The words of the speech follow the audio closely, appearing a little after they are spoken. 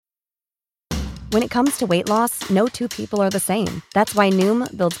When it comes to weight loss, no two people are the same. That's why Noom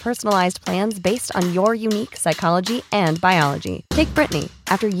builds personalized plans based on your unique psychology and biology. Take Brittany.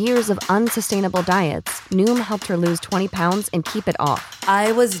 After years of unsustainable diets, Noom helped her lose 20 pounds and keep it off.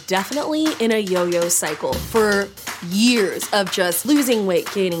 I was definitely in a yo-yo cycle for years of just losing weight,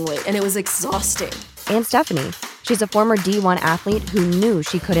 gaining weight, and it was exhausting. And Stephanie. She's a former D1 athlete who knew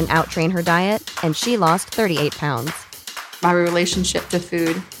she couldn't outtrain her diet, and she lost 38 pounds. My relationship to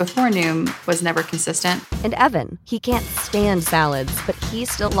food before Noom was never consistent. And Evan, he can't stand salads, but he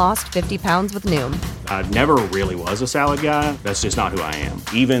still lost 50 pounds with Noom. I never really was a salad guy. That's just not who I am.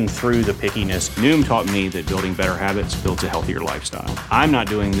 Even through the pickiness, Noom taught me that building better habits builds a healthier lifestyle. I'm not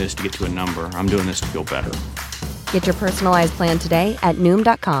doing this to get to a number. I'm doing this to feel better. Get your personalized plan today at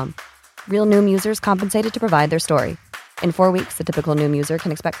Noom.com. Real Noom users compensated to provide their story. In 4 weeks, the typical Noom user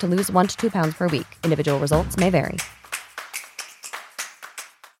can expect to lose 1 to 2 pounds per week. Individual results may vary.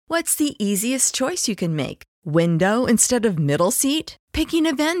 What's the easiest choice you can make? Window instead of middle seat? Picking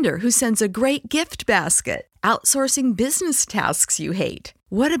a vendor who sends a great gift basket? Outsourcing business tasks you hate?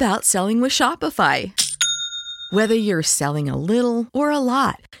 What about selling with Shopify? Whether you're selling a little or a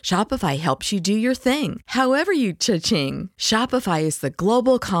lot, Shopify helps you do your thing, however you cha-ching. Shopify is the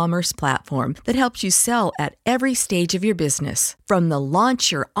global commerce platform that helps you sell at every stage of your business. From the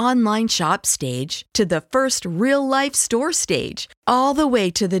launch your online shop stage to the first real-life store stage, all the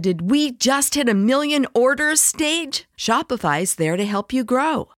way to the did we just hit a million orders stage? Shopify's there to help you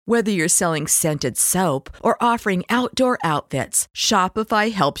grow. Whether you're selling scented soap or offering outdoor outfits,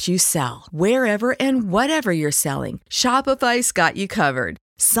 Shopify helps you sell. Wherever and whatever you're selling, Shopify's got you covered.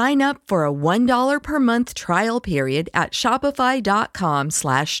 Sign up for a $1 per month trial period at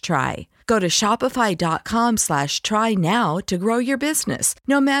shopify.com/try. Go to shopify.com/try now to grow your business,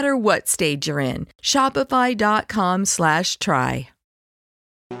 no matter what stage you're in. Shopify.com/try.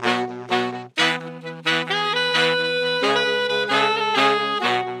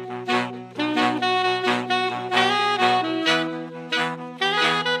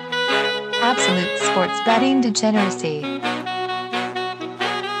 Absolute sports betting degeneracy.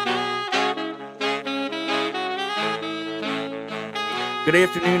 Good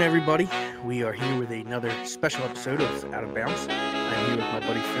afternoon, everybody. We are here with another special episode of Out of Bounds. I'm here with my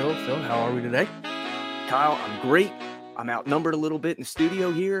buddy Phil. Phil, how are we today? Kyle, I'm great. I'm outnumbered a little bit in the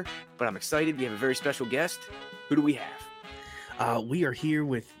studio here, but I'm excited. We have a very special guest. Who do we have? We are here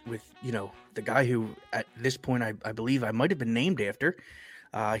with the guy who at this point I believe I might have been named after.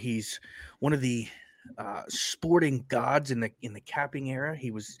 He's one of the sporting gods in the capping era. He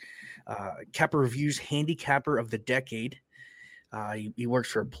was Capper Review's handicapper of the decade. He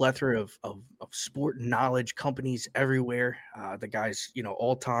works for a plethora of sport knowledge companies everywhere. The guy's,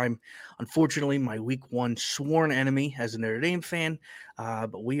 all time, unfortunately, my week one sworn enemy as a Notre Dame fan.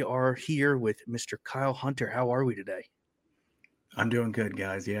 But we are here with Mr. Kyle Hunter. How are we today? I'm doing good,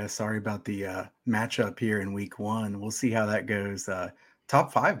 guys. Yeah, sorry about the matchup here in week one. We'll see how that goes.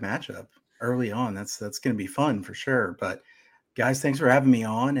 Top 5 matchup early on. That's going to be fun for sure. But guys, thanks for having me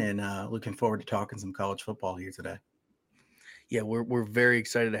on, and looking forward to talking some college football here today. Yeah, we're very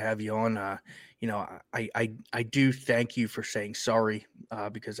excited to have you on. I do thank you for saying sorry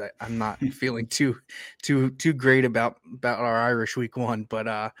because I'm not feeling too great about our Irish week one.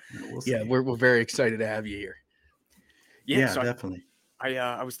 But we're very excited to have you here. Yeah, so definitely.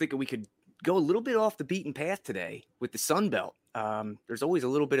 I was thinking we could go a little bit off the beaten path today with the Sun Belt. There's always a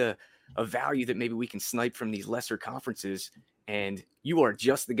little bit of value that maybe we can snipe from these lesser conferences, and you are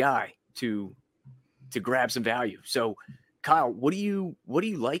just the guy to grab some value. So, Kyle, what do you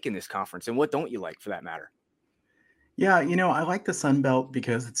like in this conference, and what don't you like for that matter? Yeah, I like the Sun Belt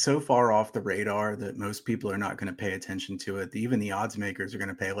because it's so far off the radar that most people are not going to pay attention to it. Even the odds makers are going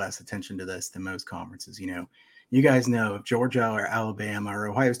to pay less attention to this than most conferences. You guys know if Georgia or Alabama or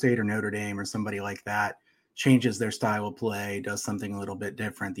Ohio State or Notre Dame or somebody like that changes their style of play, does something a little bit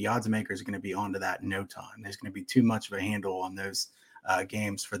different, the odds makers are going to be onto that in no time. There's going to be too much of a handle on those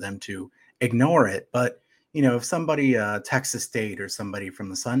games for them to ignore it. But if somebody, Texas State or somebody from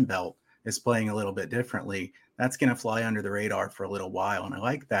the Sun Belt is playing a little bit differently, that's going to fly under the radar for a little while. And I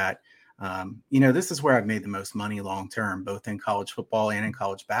like that. This is where I've made the most money long-term, both in college football and in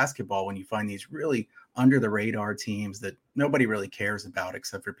college basketball, when you find these really under the radar teams that nobody really cares about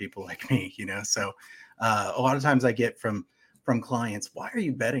except for people like me, So a lot of times I get from clients, why are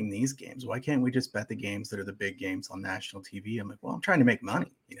you betting these games? Why can't we just bet the games that are the big games on national TV? I'm like, well, I'm trying to make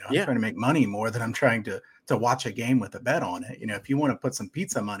money. I'm trying to make money more than I'm trying to watch a game with a bet on it. If you want to put some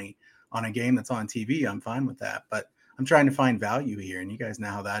pizza money on a game that's on TV, I'm fine with that. But I'm trying to find value here. And you guys know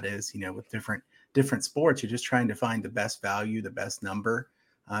how that is, with different sports. You're just trying to find the best value, the best number.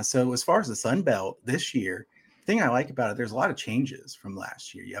 So as far as the Sun Belt this year, the thing I like about it, there's a lot of changes from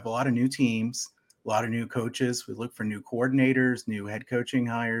last year. You have a lot of new teams, a lot of new coaches. We look for new coordinators, new head coaching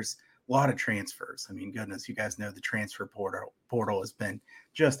hires, a lot of transfers. I mean, goodness, you guys know the transfer portal has been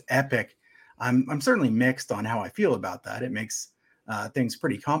just epic. I'm certainly mixed on how I feel about that. It makes things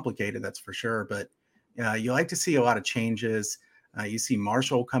pretty complicated, that's for sure. But you like to see a lot of changes. You see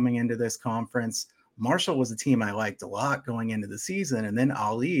Marshall coming into this conference. Marshall was a team I liked a lot going into the season. And then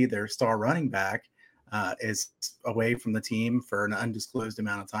Ali, their star running back, is away from the team for an undisclosed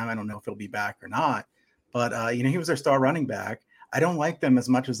amount of time. I don't know if he'll be back or not. But, he was their star running back. I don't like them as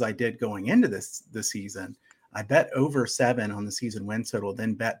much as I did going into this season. I bet over 7 on the season win total,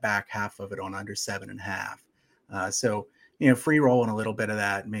 then bet back half of it on under 7.5. So, free rolling a little bit of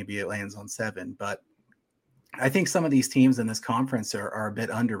that. Maybe it lands on 7. But I think some of these teams in this conference are a bit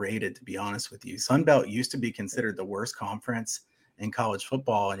underrated, to be honest with you. Sun Belt used to be considered the worst conference in college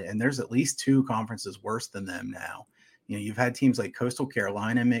football, and there's at least 2 conferences worse than them now. You've had teams like Coastal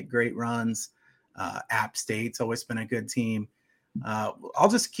Carolina make great runs. App State's always been a good team. I'll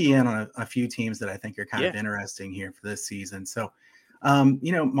just key in on a few teams that I think are kind of interesting here for this season. So,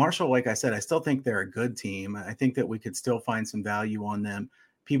 Marshall, like I said, I still think they're a good team. I think that we could still find some value on them.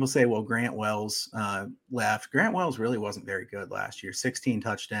 People say, well, Grant Wells left. Grant Wells really wasn't very good last year. 16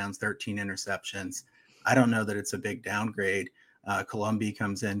 touchdowns, 13 interceptions. I don't know that it's a big downgrade. Columbi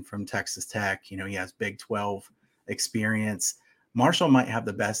comes in from Texas Tech. He has Big 12 experience. Marshall might have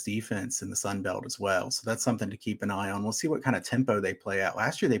the best defense in the Sun Belt as well. So that's something to keep an eye on. We'll see what kind of tempo they play at.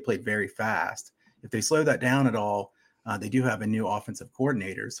 Last year, they played very fast. If they slow that down at all, they do have a new offensive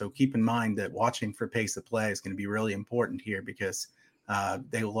coordinator. So keep in mind that watching for pace of play is going to be really important here because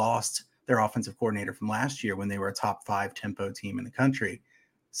they lost their offensive coordinator from last year when they were a top 5 tempo team in the country.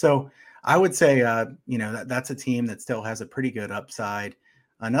 So I would say, that's a team that still has a pretty good upside.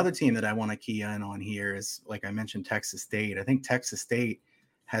 Another team that I want to key in on here is, like I mentioned, Texas State. I think Texas State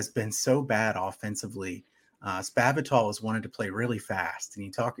has been so bad offensively. Spavital has wanted to play really fast.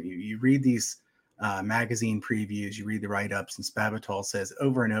 And you read these magazine previews, you read the write-ups, and Spavital says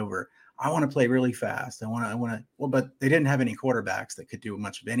over and over, I want to play really fast. But they didn't have any quarterbacks that could do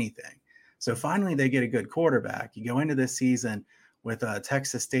much of anything. So finally they get a good quarterback. You go into this season with a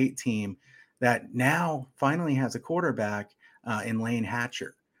Texas State team that now finally has a quarterback in Lane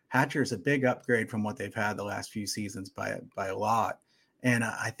Hatcher. Hatcher is a big upgrade from what they've had the last few seasons by a lot. And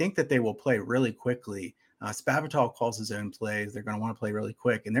I think that they will play really quickly. Spavital calls his own plays. They're going to want to play really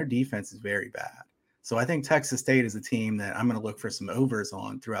quick, and their defense is very bad. So I think Texas State is a team that I'm going to look for some overs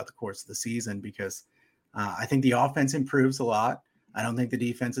on throughout the course of the season because I think the offense improves a lot. I don't think the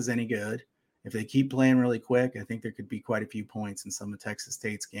defense is any good. If they keep playing really quick, I think there could be quite a few points in some of Texas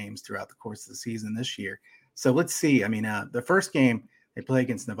State's games throughout the course of the season this year. So let's see. I mean, the first game they play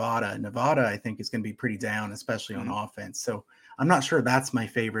against Nevada. Nevada, I think, is going to be pretty down, especially on offense. So I'm not sure that's my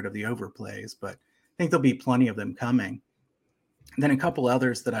favorite of the overplays, but I think there'll be plenty of them coming. And then a couple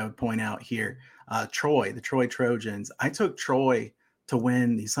others that I would point out here. Troy, the Troy Trojans. I took Troy to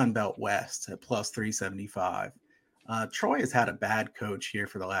win the Sun Belt West at plus 375. Troy has had a bad coach here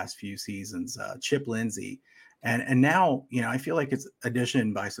for the last few seasons, Chip Lindsey. And now, I feel like it's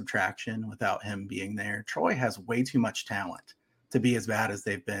addition by subtraction without him being there. Troy has way too much talent to be as bad as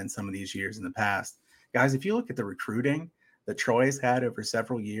they've been some of these years in the past. Guys, if you look at the recruiting that Troy has had over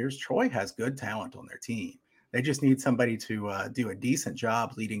several years, Troy has good talent on their team. They just need somebody to do a decent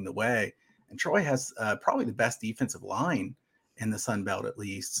job leading the way. And Troy has probably the best defensive line in the Sun Belt, at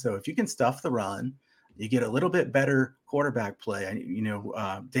least. So if you can stuff the run, you get a little bit better quarterback play.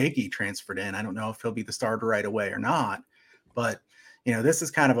 Dagey transferred in. I don't know if he'll be the starter right away or not, but this is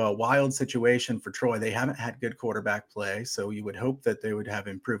kind of a wild situation for Troy. They haven't had good quarterback play, so you would hope that they would have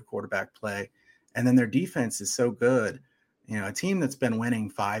improved quarterback play. And then their defense is so good. A team that's been winning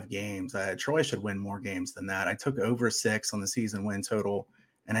 5 games, Troy should win more games than that. I took over 6 on the season win total,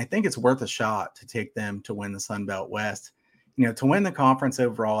 and I think it's worth a shot to take them to win the Sun Belt West. To win the conference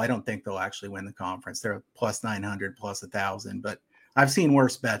overall, I don't think they'll actually win the conference. They're plus 900, plus 1,000, but I've seen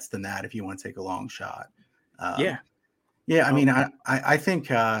worse bets than that if you want to take a long shot. I mean, I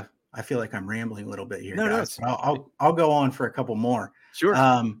think I feel like I'm rambling a little bit here, guys. I'll go on for a couple more. Sure.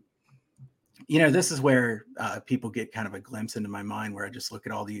 This is where people get kind of a glimpse into my mind where I just look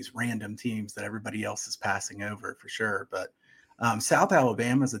at all these random teams that everybody else is passing over for sure. But South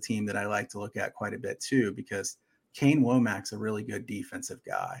Alabama is a team that I like to look at quite a bit too, because Kane Womack's a really good defensive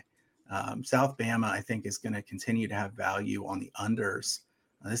guy. South Bama, I think, is going to continue to have value on the unders.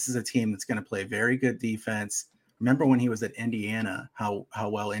 This is a team that's going to play very good defense. Remember when he was at Indiana, how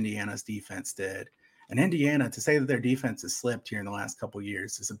well Indiana's defense did. And Indiana, to say that their defense has slipped here in the last couple of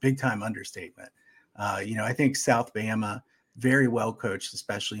years is a big time understatement. I think South Bama, very well coached,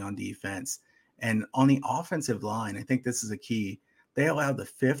 especially on defense. And on the offensive line, I think this is a key. They allowed the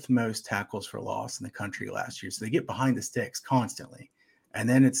 5th most tackles for loss in the country last year. So they get behind the sticks constantly. And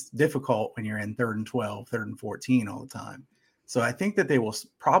then it's difficult when you're in 3rd and 12, 3rd and 14 all the time. So I think that they will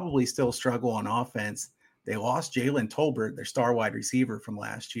probably still struggle on offense. They lost Jalen Tolbert, their star wide receiver from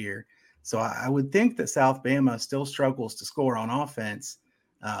last year. So I would think that South Bama still struggles to score on offense.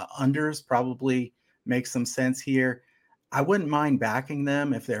 Unders probably make some sense here. I wouldn't mind backing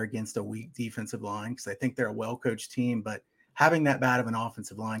them if they're against a weak defensive line because I think they're a well-coached team, but having that bad of an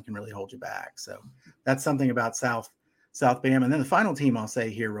offensive line can really hold you back. So that's something about South Bama. And then the final team I'll say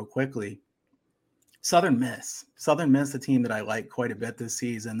here real quickly, Southern Miss. Southern Miss, a team that I like quite a bit this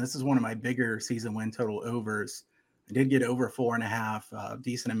season. This is one of my bigger season win total overs. I did get over 4.5,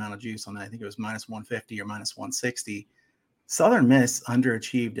 decent amount of juice on that. I think it was minus 150 or minus 160. Southern Miss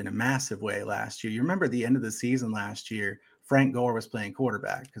underachieved in a massive way last year. You remember the end of the season last year, Frank Gore was playing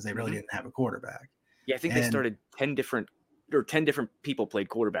quarterback because they really didn't have a quarterback. Yeah, I think they started 10 different people played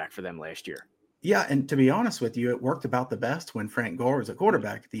quarterback for them last year. Yeah, and to be honest with you, it worked about the best when Frank Gore was a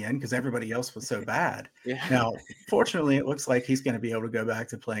quarterback at the end because everybody else was so bad. Yeah. Now, fortunately, it looks like he's going to be able to go back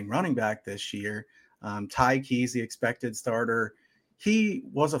to playing running back this year. Ty Keys, the expected starter, he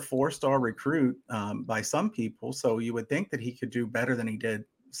was a 4-star recruit by some people, so you would think that he could do better than he did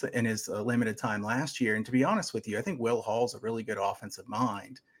in his limited time last year. And to be honest with you, I think Will Hall's a really good offensive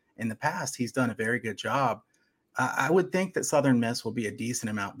mind. In the past, he's done a very good job. I would think that Southern Miss will be a decent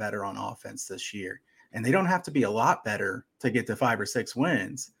amount better on offense this year. And they don't have to be a lot better to get to 5 or 6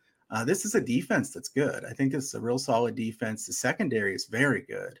 wins. This is a defense that's good. I think this is a real solid defense. The secondary is very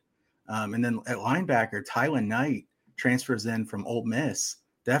good. And then at linebacker, Tylen Knight transfers in from Ole Miss.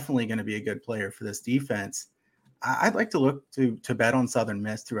 Definitely going to be a good player for this defense. I'd like to look to bet on Southern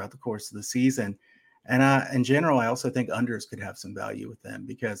Miss throughout the course of the season. And in general, I also think unders could have some value with them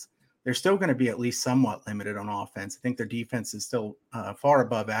because they're still going to be at least somewhat limited on offense. I think their defense is still far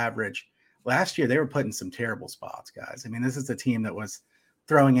above average. Last year, they were put in some terrible spots, guys. I mean, this is a team that was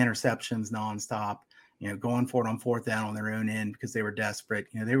throwing interceptions nonstop, going for it on 4th down on their own end because they were desperate.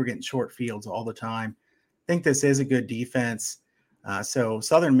 They were getting short fields all the time. I think this is a good defense. So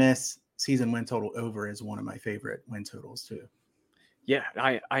Southern Miss season win total over is one of my favorite win totals too. Yeah,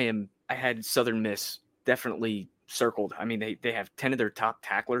 I had Southern Miss definitely circled. I mean, they have 10 of their top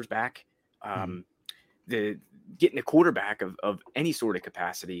tacklers back. The getting a quarterback of any sort of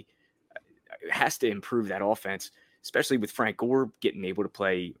capacity has to improve that offense, especially with Frank Gore getting able to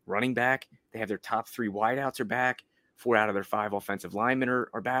play running back. They have their top 3 wideouts are back. 4 out of their 5 offensive linemen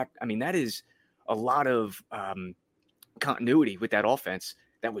are back. I mean, that is a lot of continuity with that offense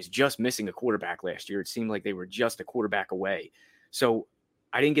that was just missing a quarterback last year. It seemed like they were just a quarterback away. So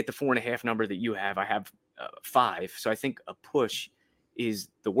I didn't get the 4.5 number that you have. I have 5. So I think a push is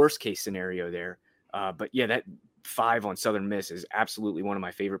the worst case scenario there. But yeah, that 5 on Southern Miss is absolutely one of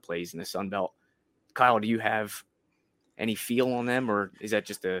my favorite plays in the Sun Belt. Kyle, do you have any feel on them, or is that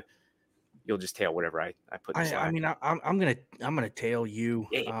just you'll just tail whatever I put in the slide? I mean, I'm gonna tail you.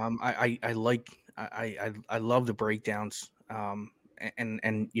 Yeah. I love the breakdowns. And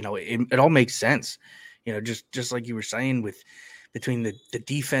it all makes sense. Just like you were saying between the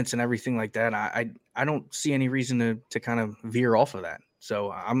defense and everything like that, I don't see any reason to kind of veer off of that.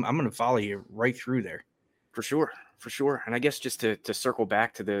 So I'm going to follow you right through there. For sure. And I guess just to circle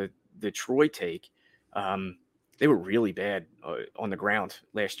back to the Troy take, they were really bad on the ground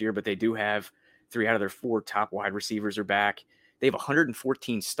last year, but they do have 3 out of their 4 top wide receivers are back. They have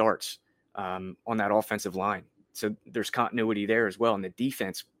 114 starts on that offensive line. So there's continuity there as well. And the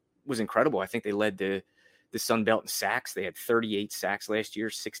defense was incredible. I think they led the Sun Belt in sacks. They had 38 sacks last year,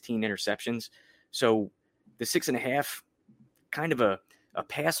 16 interceptions. So the 6.5, kind of a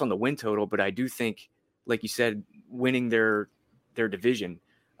pass on the win total, but I do think, like you said, winning their division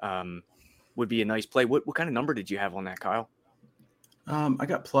would be a nice play. What kind of number did you have on that, Kyle? I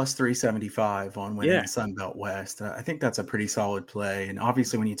got plus 375 on winning the Sun Belt West. I think that's a pretty solid play. And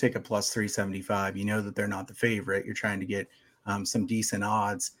obviously when you take a plus 375, you know that they're not the favorite. You're trying to get some decent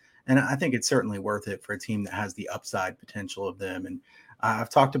odds. And I think it's certainly worth it for a team that has the upside potential of them. And I've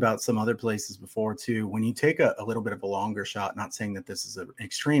talked about some other places before too. When you take a little bit of a longer shot, not saying that this is an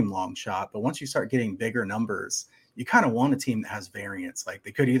extreme long shot, but once you start getting bigger numbers, you kind of want a team that has variance. Like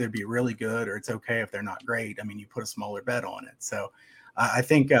they could either be really good or it's okay if they're not great. I mean, you put a smaller bet on it. So I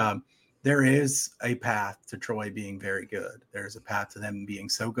think there is a path to Troy being very good. There's a path to them being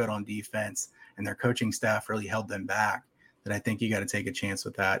so good on defense, and their coaching staff really held them back, that I think you got to take a chance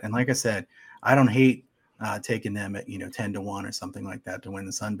with that. And like I said, I don't hate taking them at 10-1 or something like that to win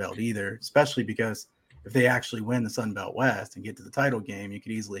the Sun Belt either, especially because if they actually win the Sun Belt West and get to the title game, you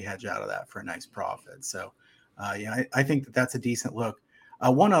could easily hedge out of that for a nice profit. So I think that that's a decent look.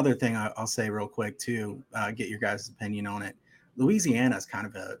 One other thing I'll say real quick too, get your guys' opinion on it. Louisiana is kind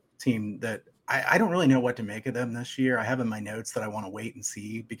of a team that I don't really know what to make of them this year. I have in my notes that I want to wait and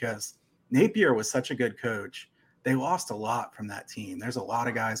see because Napier was such a good coach. They lost a lot from that team. There's a lot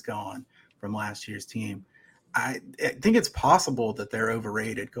of guys gone from last year's team. I think it's possible that they're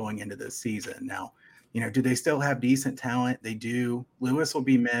overrated going into this season. Now, do they still have decent talent? They do. Lewis will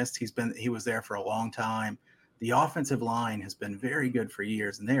be missed. He was there for a long time. The offensive line has been very good for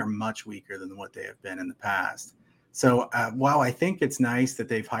years, and they are much weaker than what they have been in the past. So while I think it's nice that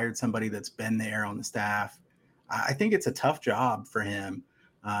they've hired somebody that's been there on the staff, I think it's a tough job for him.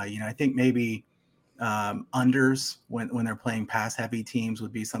 I think maybe unders when they're playing pass heavy teams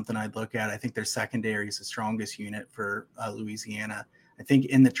would be something I'd look at. I think their secondary is the strongest unit for Louisiana. I think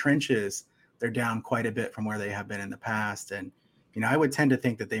in the trenches, they're down quite a bit from where they have been in the past. And, I would tend to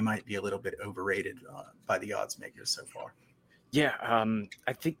think that they might be a little bit overrated by the odds makers so far. Yeah.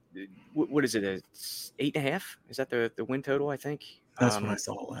 I think, what is it? 8.5? Is that the win total? I think that's what I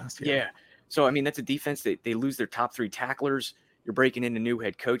saw last year. Yeah. So, that's a defense that they lose their top 3 tacklers. You're breaking in a new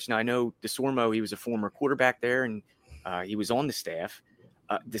head coach. Now, I know DeSormo, he was a former quarterback there, and he was on the staff.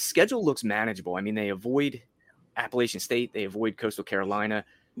 The schedule looks manageable. They avoid Appalachian State. They avoid Coastal Carolina.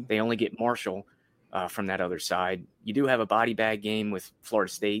 They only get Marshall from that other side. You do have a body bag game with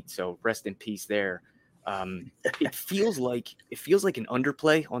Florida State, so rest in peace there. It feels like an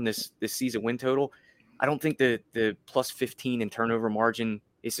underplay on this season win total. I don't think the plus 15 in turnover margin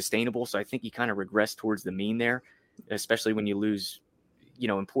is sustainable, so I think you kind of regress towards the mean there, especially when you lose,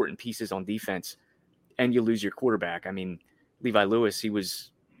 important pieces on defense and you lose your quarterback. Levi Lewis, he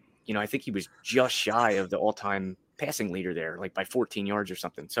was, I think he was just shy of the all-time passing leader there, like by 14 yards or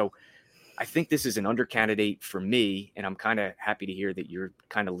something. So I think this is an under candidate for me, and I'm kind of happy to hear that you're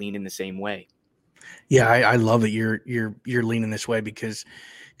kind of leaning the same way. Yeah, I love that you're leaning this way because,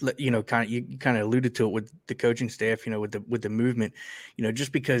 you kind of alluded to it with the coaching staff, with the movement,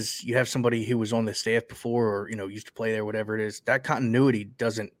 just because you have somebody who was on the staff before or, used to play there, whatever it is, that continuity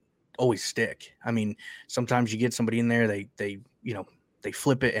doesn't always stick. Sometimes you get somebody in there, they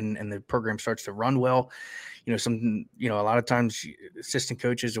flip it and the program starts to run well. A lot of times assistant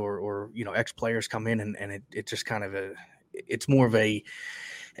coaches or ex-players come in and it just kind of it's more of a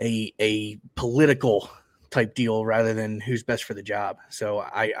political type deal rather than who's best for the job. So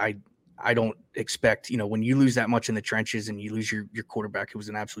I don't expect, when you lose that much in the trenches and you lose your quarterback who was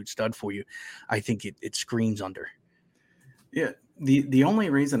an absolute stud for you, I think it screams under. Yeah. The only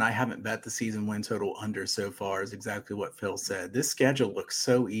reason I haven't bet the season win total under so far is exactly what Phil said. This schedule looks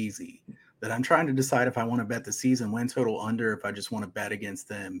so easy that I'm trying to decide if I want to bet the season win total under, if I just want to bet against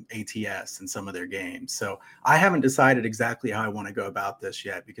them ATS in some of their games. So I haven't decided exactly how I want to go about this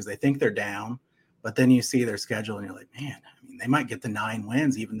yet because I think they're down, but then you see their schedule and you're like, man, they might get the 9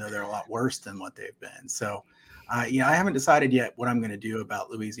 wins, even though they're a lot worse than what they've been. So, I haven't decided yet what I'm going to do about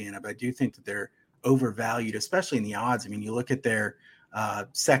Louisiana, but I do think that they're overvalued, especially in the odds. You look at their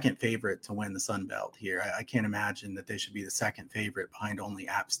second favorite to win the Sun Belt here. I can't imagine that they should be the second favorite behind only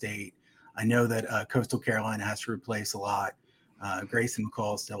App State. I know that Coastal Carolina has to replace a lot. Grayson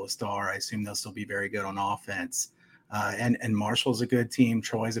McCall is still a star. I assume they'll still be very good on offense. And Marshall's a good team.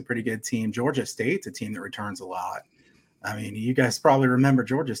 Troy's a pretty good team. Georgia State's a team that returns a lot. You guys probably remember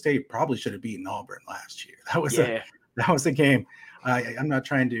Georgia State probably should have beaten Auburn last year. That was a game. I'm not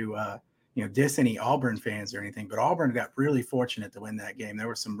trying to diss any Auburn fans or anything, but Auburn got really fortunate to win that game. There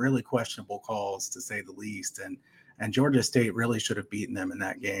were some really questionable calls, to say the least, and Georgia State really should have beaten them in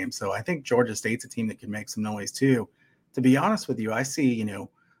that game. So I think Georgia State's a team that can make some noise too. To be honest with you, I see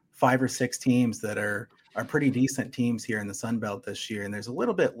 5 or 6 teams that are pretty decent teams here in the Sun Belt this year, and there's a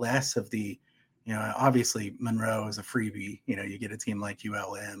little bit less of the obviously Monroe is a freebie. You get a team like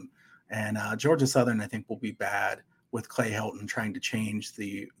ULM, and Georgia Southern I think will be bad with Clay Helton trying to change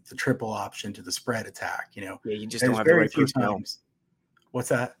the triple option to the spread attack. Yeah, you just don't have the right personnel. What's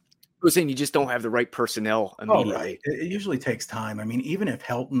that? I was saying you just don't have the right personnel immediately. Oh, right. It usually takes time. Even if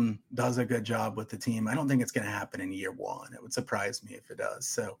Helton does a good job with the team, I don't think it's going to happen in year 1. It would surprise me if it does.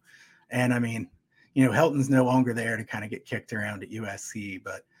 So, and Helton's no longer there to kind of get kicked around at USC,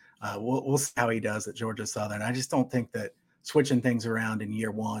 but we'll see how he does at Georgia Southern. I just don't think that switching things around in year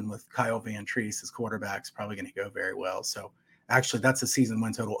 1 with Kyle Van Treese as quarterback is probably going to go very well. So actually that's a season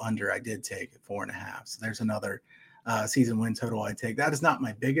win total under I did take at 4.5. So there's another season win total I take. That is not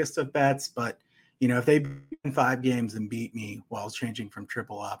my biggest of bets, but if they win 5 games and beat me while changing from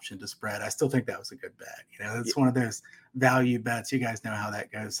triple option to spread, I still think that was a good bet. It's one of those value bets. You guys know how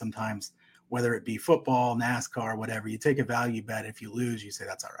that goes sometimes, whether it be football, NASCAR, whatever. You take a value bet. If you lose, you say,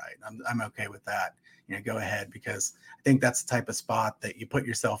 that's all right. I'm okay with that. Go ahead, because I think that's the type of spot that you put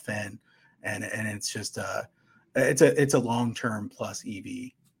yourself in, and it's just it's a long-term plus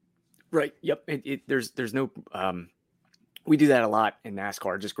EV. Right. Yep. There's no we do that a lot in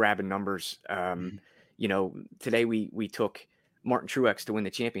NASCAR, just grabbing numbers. Today we took Martin Truex to win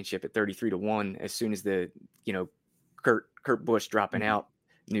the championship at 33-1 as soon as the Kurt Busch dropping out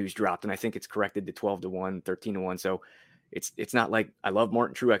news dropped, and I think it's corrected to 12-1, 13-1. So it's not like I love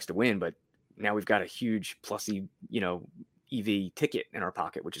Martin Truex to win, but now we've got a huge plusy, EV ticket in our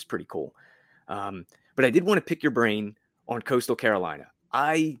pocket, which is pretty cool. But I did want to pick your brain on Coastal Carolina.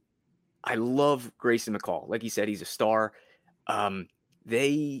 I love Grayson McCall. Like you said, he's a star.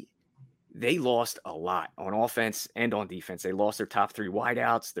 They lost a lot on offense and on defense. They lost their top 3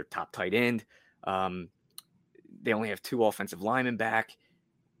 wideouts, their top tight end. They only have 2 offensive linemen back.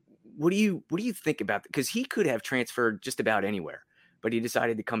 What do you think about that? Because he could have transferred just about anywhere, but he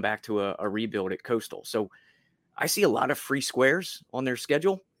decided to come back to a rebuild at Coastal. So I see a lot of free squares on their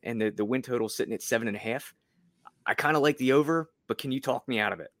schedule, and the win total sitting at 7.5. I kind of like the over, but can you talk me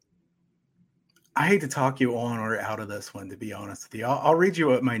out of it? I hate to talk you on or out of this one, to be honest with you. I'll read you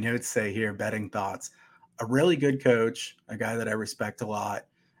what my notes say here, betting thoughts. A really good coach, a guy that I respect a lot,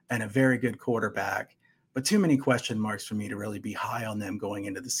 and a very good quarterback, but too many question marks for me to really be high on them going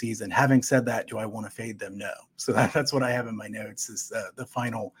into the season. Having said that, do I want to fade them? No. So that's what I have in my notes is the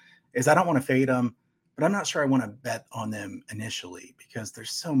final is I don't want to fade them, but I'm not sure I want to bet on them initially because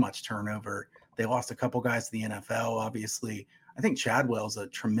there's so much turnover. They lost a couple guys to the NFL, obviously. I think Chadwell's a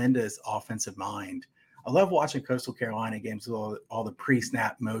tremendous offensive mind. I love watching Coastal Carolina games with all the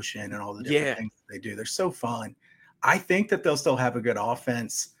pre-snap motion and all the different things that they do. They're so fun. I think that they'll still have a good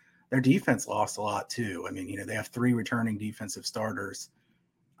offense. Their defense lost a lot too. I mean, they have 3 returning defensive starters.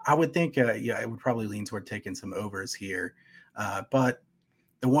 I would think, I would probably lean toward taking some overs here. But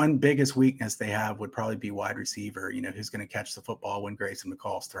the one biggest weakness they have would probably be wide receiver, who's going to catch the football when Grayson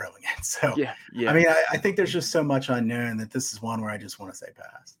McCall's throwing it. So, I mean, I think there's just so much unknown that this is one where I just want to say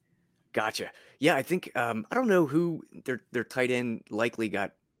pass. Gotcha. Yeah, I think, I don't know who their tight end likely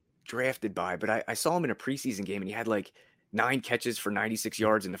got drafted by, but I saw him in a preseason game and he had like 9 catches for 96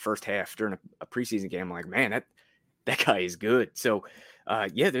 yards in the first half during a preseason game. I'm like, man, that guy is good. So,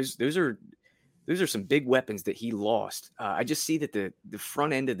 those are some big weapons that he lost. I just see that the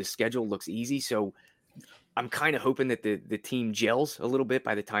front end of the schedule looks easy. So I'm kind of hoping that the team gels a little bit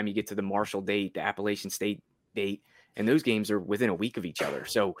by the time you get to the Marshall date, the Appalachian State date, and those games are within a week of each other.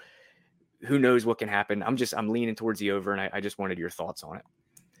 So who knows what can happen. I'm leaning towards the over, and I just wanted your thoughts on it.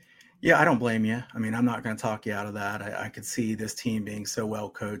 Yeah, I don't blame you. I mean, I'm not going to talk you out of that. I could see this team being so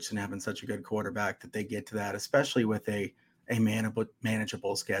well coached and having such a good quarterback that they get to that, especially with a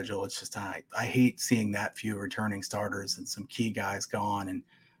manageable schedule. It's just I hate seeing that few returning starters and some key guys gone, and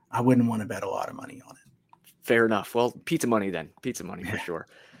I wouldn't want to bet a lot of money on it. Fair enough. Well, pizza money for sure.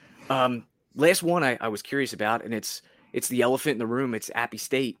 Last one I was curious about, and it's the elephant in the room. It's Appy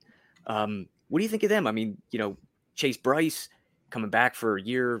State. What do you think of them? I mean, Chase Bryce coming back for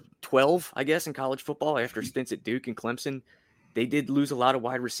year 12, I guess, in college football after stints at Duke and Clemson. They did lose a lot of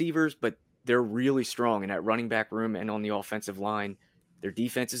wide receivers, but they're really strong in that running back room and on the offensive line. Their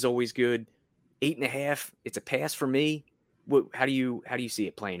defense is always good. 8.5, it's a pass for me. How do you see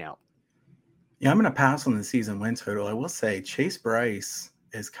it playing out? Yeah, I'm going to pass on the season win total. I will say Chase Bryce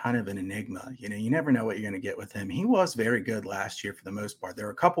is kind of an enigma. You never know what you're going to get with him. He was very good last year for the most part. There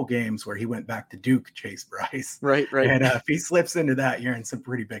were a couple games where he went back to Duke, Chase Bryce. Right. And if he slips into that, you're in some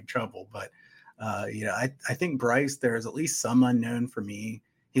pretty big trouble. But, I think Bryce, there's at least some unknown for me.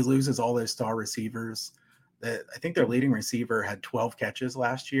 He loses all those star receivers. I think their leading receiver had 12 catches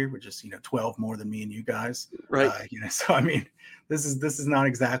last year, which is 12 more than me and you guys. Right. So I mean, this is not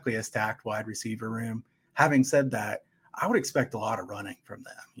exactly a stacked wide receiver room. Having said that, I would expect a lot of running from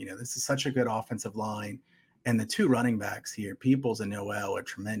them. This is such a good offensive line, and the 2 running backs here, Peoples and Noel, are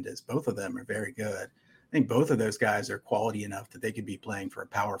tremendous. Both of them are very good. I think both of those guys are quality enough that they could be playing for a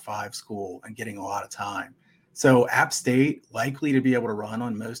Power 5 school and getting a lot of time. So App State likely to be able to run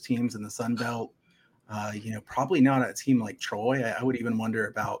on most teams in the Sun Belt. Probably not a team like Troy. I would even wonder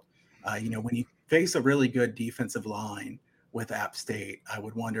about, when you face a really good defensive line with App State, I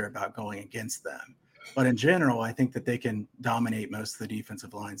would wonder about going against them. But in general, I think that they can dominate most of the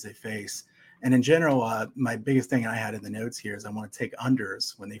defensive lines they face. And in general, my biggest thing I had in the notes here is I want to take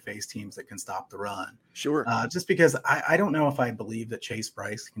unders when they face teams that can stop the run. Sure. Just because I don't know if I believe that Chase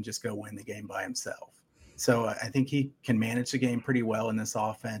Bryce can just go win the game by himself. So I think he can manage the game pretty well in this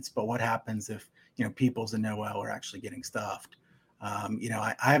offense. But what happens if, Peoples and Noel are actually getting stuffed?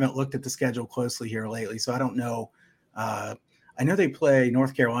 I haven't looked at the schedule closely here lately, so I don't know. I know they play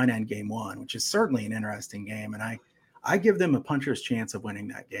North Carolina in game 1, which is certainly an interesting game. And I give them a puncher's chance of winning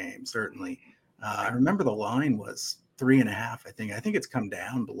that game, certainly. I remember the line was 3.5, I think. I think it's come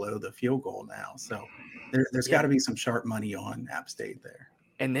down below the field goal now. So there's got to be some sharp money on App State there.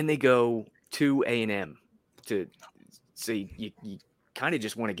 And then they go to A&M to see you kind of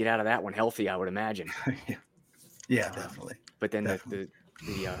just want to get out of that one healthy, I would imagine. Yeah, definitely. But then the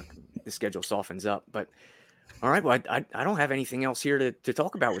schedule softens up. But all right, well, I don't have anything else here to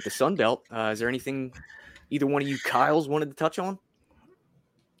talk about with the Sun Belt. Is there anything either one of you Kyles wanted to touch on?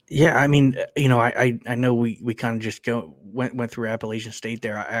 Yeah, I mean, I know we kind of just went through Appalachian State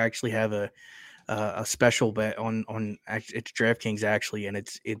there. I actually have a special bet on it's DraftKings actually, and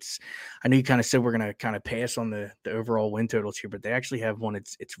it's I know you kind of said we're gonna kind of pass on the overall win totals here, but they actually have one.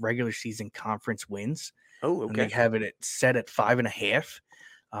 It's regular season conference wins. Oh, okay. And they have it set at 5.5.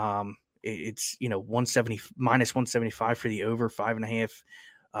 It's 170 minus 175 for the over,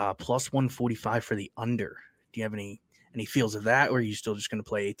 5.5, plus 145 for the under. Do you have any feels of that, or are you still just going to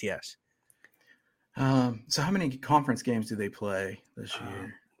play ATS? So how many conference games do they play this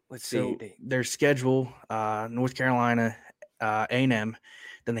year? Let's see. Their schedule: North Carolina, A&M.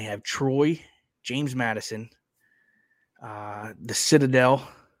 Then they have Troy, James Madison, the Citadel,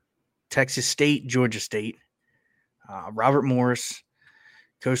 Texas State, Georgia State, Robert Morris,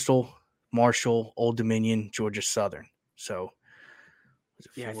 Coastal, Marshall, Old Dominion, Georgia Southern. So,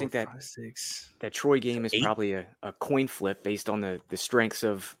 I think that Troy game is 8? probably a coin flip based on the strengths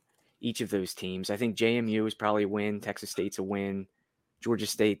of each of those teams. I think JMU is probably a win. Texas State's a win. Georgia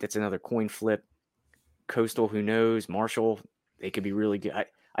State, that's another coin flip. Coastal, who knows? Marshall, they could be really good.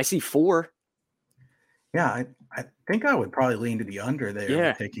 I see 4. Yeah, I think I would probably lean to the under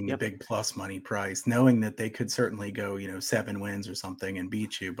there, taking the big plus money price, knowing that they could certainly go, 7 wins or something and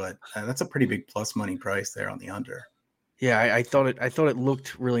beat you. But that's a pretty big plus money price there on the under. Yeah, I thought it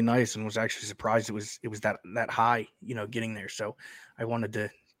looked really nice, and was actually surprised it was that high, getting there. So I wanted to,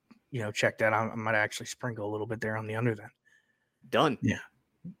 check that out. I might actually sprinkle a little bit there on the under then. Done. Yeah.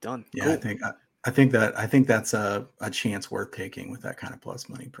 Done. Yeah, cool. I think that's a chance worth taking with that kind of plus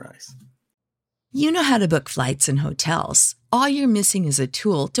money price. You know how to book flights and hotels. All you're missing is a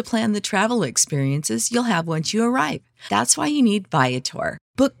tool to plan the travel experiences you'll have once you arrive. That's why you need Viator.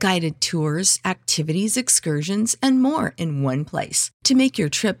 Book guided tours, activities, excursions, and more in one place to make your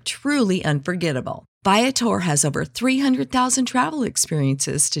trip truly unforgettable. Viator has over 300,000 travel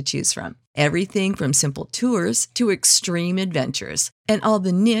experiences to choose from. Everything from simple tours to extreme adventures and all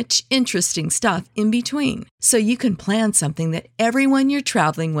the niche, interesting stuff in between. So you can plan something that everyone you're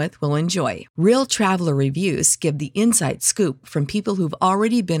traveling with will enjoy. Real traveler reviews give the inside scoop from people who've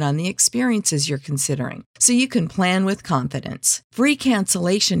already been on the experiences you're considering. So you can plan with confidence. Free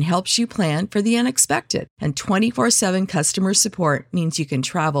cancellation helps you plan for the unexpected. And 24/7 customer support means you can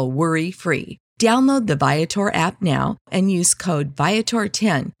travel worry-free. Download the Viator app now and use code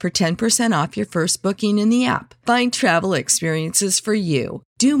Viator10 for 10% off your first booking in the app. Find travel experiences for you.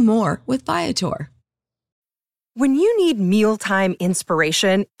 Do more with Viator. When you need mealtime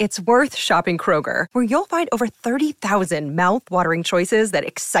inspiration, it's worth shopping Kroger, where you'll find over 30,000 mouth-watering choices that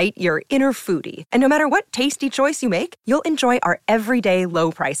excite your inner foodie. And no matter what tasty choice you make, you'll enjoy our everyday low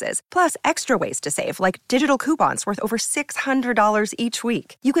prices, plus extra ways to save, like digital coupons worth over $600 each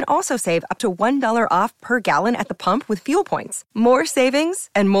week. You can also save up to $1 off per gallon at the pump with fuel points. More savings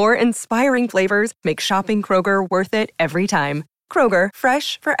and more inspiring flavors make shopping Kroger worth it every time. Kroger,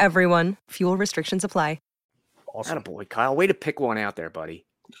 fresh for everyone. Fuel restrictions apply. Awesome. Attaboy, Kyle. Way to pick one out there, buddy.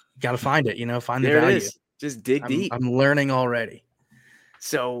 Got to find it, find there the value. It is. Just dig deep. I'm learning already.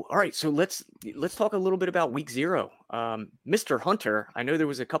 So, all right. So let's talk a little bit about week 0. Mr. Hunter, I know there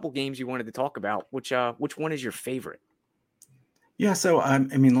was a couple games you wanted to talk about. Which one is your favorite? Yeah, so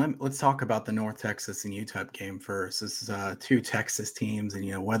let's talk about the North Texas and UTEP game first. This is 2 Texas teams,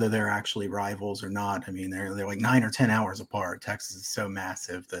 and whether they're actually rivals or not. I mean, they're like 9 or 10 hours apart. Texas is so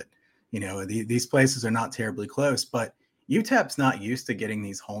massive that these places are not terribly close, but UTEP's not used to getting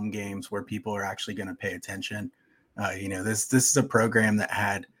these home games where people are actually going to pay attention. This is a program that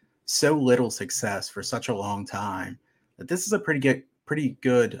had so little success for such a long time that this is a pretty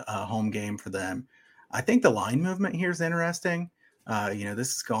good home game for them. I think the line movement here is interesting.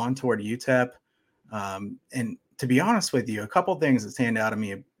 This has gone toward UTEP. And to be honest with you, a couple things that stand out to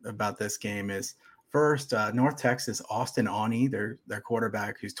me about this game is first, North Texas, Austin Aune, their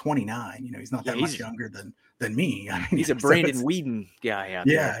quarterback, who's 29. He's not that much younger than me. I mean, he's a Brandon Whedon guy out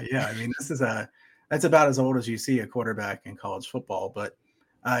there. Yeah. I mean, that's about as old as you see a quarterback in college football. But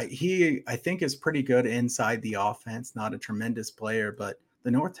he, I think, is pretty good inside the offense. Not a tremendous player, but the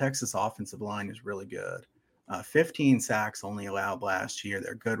North Texas offensive line is really good. 15 sacks only allowed last year.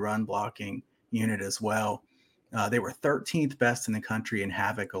 They're good run blocking unit as well. They were 13th best in the country in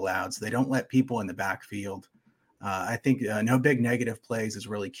havoc allowed, so they don't let people in the backfield. I think no big negative plays is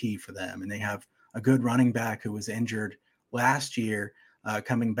really key for them, and they have a good running back who was injured last year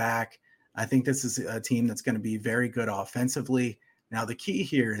coming back. I think this is a team that's going to be very good offensively. Now, the key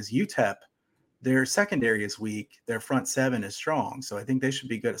here is UTEP. Their secondary is weak. Their front seven is strong, so I think they should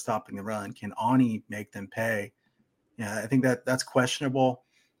be good at stopping the run. Can Aune make them pay? Yeah, I think that's questionable.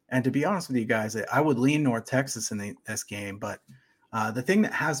 And to be honest with you guys, I would lean North Texas in this game. But the thing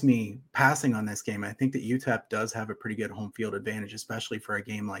that has me passing on this game, I think that UTEP does have a pretty good home field advantage, especially for a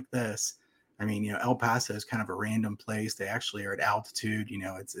game like this. I mean, El Paso is kind of a random place. They actually are at altitude.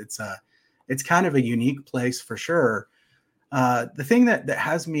 It's kind of a unique place for sure. The thing that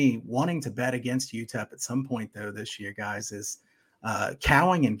has me wanting to bet against UTEP at some point, though, this year, guys, is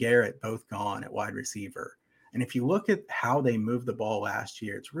Cowing and Garrett both gone at wide receiver. And if you look at how they moved the ball last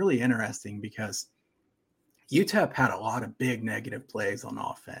year, it's really interesting because UTEP had a lot of big negative plays on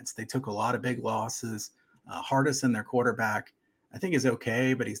offense. They took a lot of big losses. Hardison, their quarterback, I think is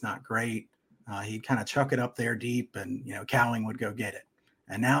okay, but he's not great. He'd kind of chuck it up there deep and, Cowing would go get it.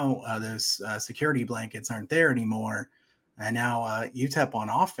 And now those security blankets aren't there anymore. And now UTEP on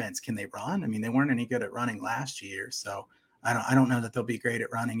offense, can they run? I mean, they weren't any good at running last year. So I don't know that they'll be great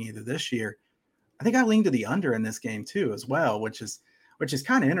at running either this year. I think I lean to the under in this game too, as well, which is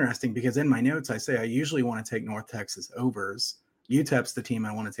kind of interesting because in my notes, I say I usually want to take North Texas overs. UTEP's the team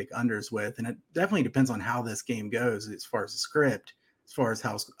I want to take unders with. And it definitely depends on how this game goes as far as the script, as far as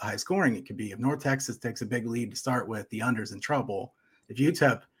how high scoring it could be. If North Texas takes a big lead to start with, the under's in trouble. If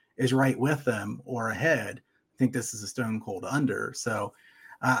UTEP is right with them or ahead, I think this is a stone cold under. So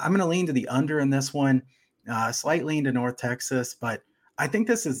I'm going to lean to the under in this one, slight lean to North Texas, but I think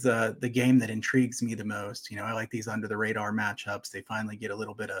this is the game that intrigues me the most. I like these under the radar matchups. They finally get a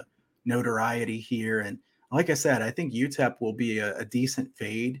little bit of notoriety here. And like I said, I think UTEP will be a decent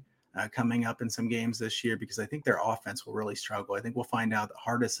fade coming up in some games this year because I think their offense will really struggle. I think we'll find out that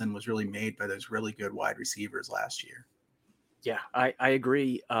Hardison was really made by those really good wide receivers last year. Yeah, I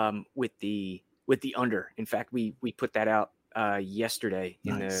agree with the under. In fact, we put that out yesterday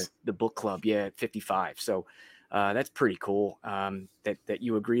in the book club. Yeah, at 55. So that's pretty cool that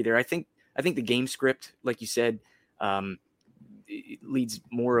you agree there. I think the game script, like you said, it leads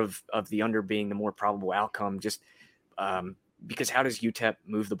more of the under being the more probable outcome. Just because how does UTEP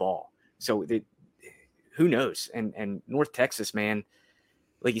move the ball? So who knows? And North Texas, man,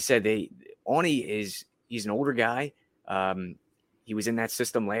 like you said, Aune he's an older guy. He was in that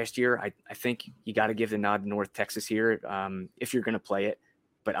system last year. I think you got to give the nod to North Texas here if you're going to play it.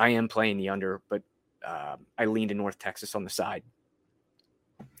 But I am playing the under, but I lean to North Texas on the side.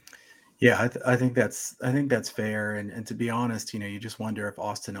 Yeah, I think that's fair. And to be honest, you just wonder if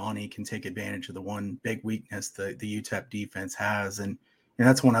Austin Aune can take advantage of the one big weakness the UTEP defense has. And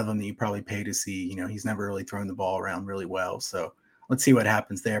that's one of them that you probably pay to see. He's never really thrown the ball around really well. So let's see what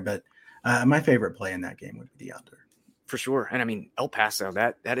happens there. But my favorite play in that game would be the under. For sure. And I mean, El Paso,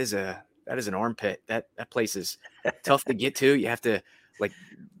 that is an armpit. That place is tough to get to. You have to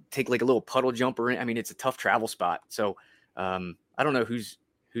take a little puddle jumper in. I mean, it's a tough travel spot. So I don't know who's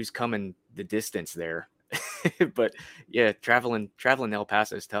coming the distance there, but yeah, traveling El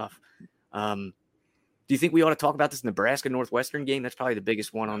Paso is tough. Do you think we ought to talk about this Nebraska Northwestern game? That's probably the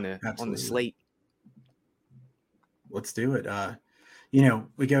biggest one on the slate. Let's do it.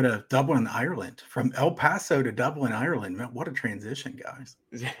 We go to Dublin, Ireland, from El Paso to Dublin, Ireland. Man, what a transition, guys.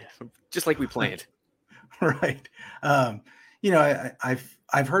 Just like we planned. Right.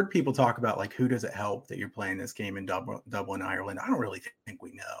 I've heard people talk about who does it help that you're playing this game in Dublin, Ireland. I don't really think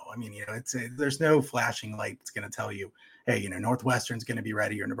we know. I mean, there's no flashing light that's going to tell you, hey, Northwestern's going to be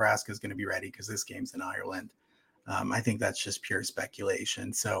ready or Nebraska's going to be ready because this game's in Ireland. I think that's just pure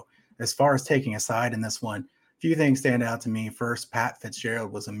speculation. So as far as taking a side in this one, a few things stand out to me. First, Pat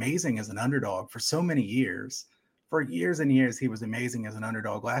Fitzgerald was amazing as an underdog for so many years. For years and years, he was amazing as an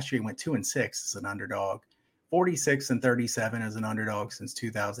underdog. Last year, he went 2-6 as an underdog. 46-37 as an underdog since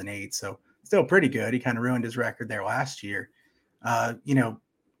 2008. So still pretty good. He kind of ruined his record there last year.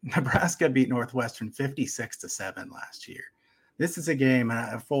 Nebraska beat Northwestern 56-7 last year. This is a game,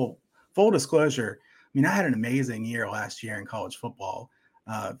 and full disclosure, mean, I had an amazing year last year in college football,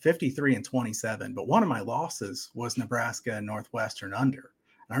 53-27. But one of my losses was Nebraska and Northwestern under.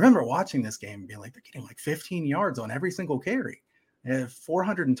 And I remember watching this game and being like, they're getting like 15 yards on every single carry.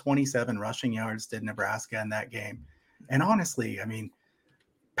 427 rushing yards did Nebraska in that game. And honestly, I mean,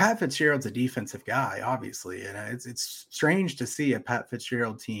 Pat Fitzgerald's a defensive guy, obviously, and it's strange to see a Pat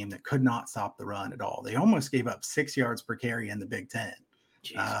Fitzgerald team that could not stop the run at all. They almost gave up 6 yards per carry in the Big Ten.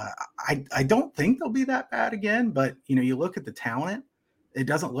 I don't think they'll be that bad again, but, you know, you look at the talent, it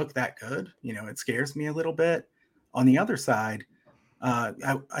doesn't look that good. You know, it scares me a little bit. On the other side,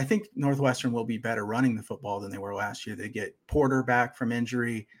 I think Northwestern will be better running the football than they were last year. They get Porter back from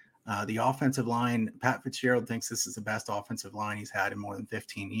injury. The offensive line, Pat Fitzgerald thinks this is the best offensive line he's had in more than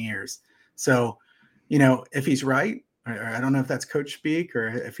 15 years. So, you know, if he's right, or I don't know if that's coach speak or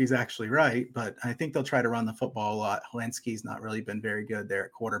if he's actually right, but I think they'll try to run the football a lot. Holinsky's not really been very good there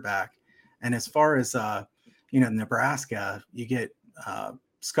at quarterback. And as far as, you know, Nebraska, you get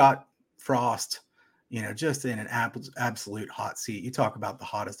Scott Frost, you know, just in an absolute hot seat. You talk about the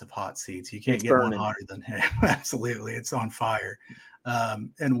hottest of hot seats. You can't get one hotter than him. Absolutely. It's on fire.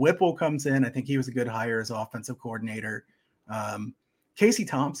 And Whipple comes in. I think he was a good hire as offensive coordinator. Casey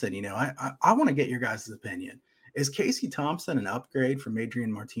Thompson, you know, I want to get your guys' opinion. Is Casey Thompson an upgrade from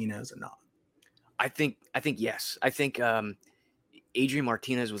Adrian Martinez or not? I think yes. I think Adrian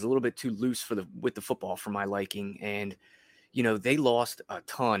Martinez was a little bit too loose with the football for my liking. And, you know, they lost a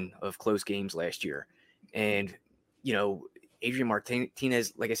ton of close games last year. And, you know, Adrian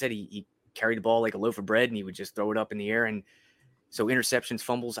Martinez, like I said, he carried the ball like a loaf of bread and he would just throw it up in the air. And so interceptions,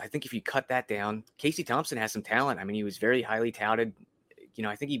 fumbles, I think if you cut that down, Casey Thompson has some talent. I mean, he was very highly touted. You know,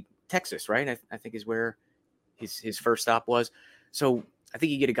 I think Texas, right? I think is where his first stop was. So I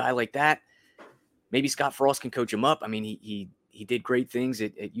think you get a guy like that. Maybe Scott Frost can coach him up. I mean, he did great things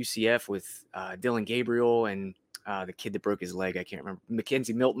at UCF with Dylan Gabriel and the kid that broke his leg. I can't remember,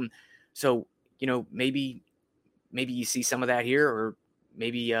 Mackenzie Milton. So, you know, maybe you see some of that here, or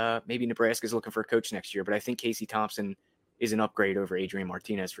maybe Nebraska's looking for a coach next year. But I think Casey Thompson is an upgrade over Adrian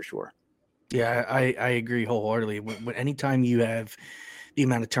Martinez for sure. Yeah, I agree wholeheartedly. When anytime you have the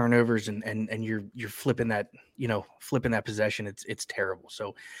amount of turnovers and you're flipping that possession, it's terrible.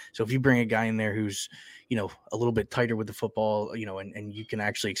 So if you bring a guy in there who's, you know, a little bit tighter with the football, you know, and you can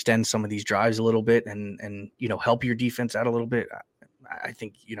actually extend some of these drives a little bit and you know, help your defense out a little bit, I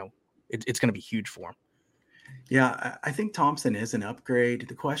think, you know, it's going to be huge for him. Yeah, I think Thompson is an upgrade.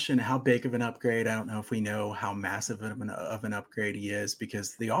 The question, how big of an upgrade? I don't know if we know how massive of an upgrade he is,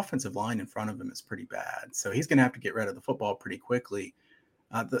 because the offensive line in front of him is pretty bad. So he's going to have to get rid of the football pretty quickly.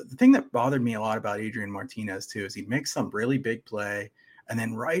 The thing that bothered me a lot about Adrian Martinez, too, is he makes some really big play, and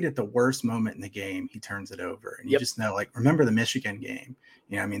then right at the worst moment in the game, he turns it over. And you just know, like, remember the Michigan game?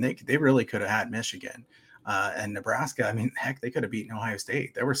 You know, I mean, they really could have had Michigan. And Nebraska, I mean, heck, they could have beaten Ohio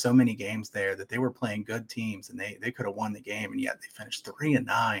State. There were so many games there that they were playing good teams, and they could have won the game, and yet they finished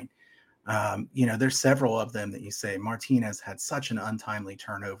 3-9. You know, there's several of them that you say Martinez had such an untimely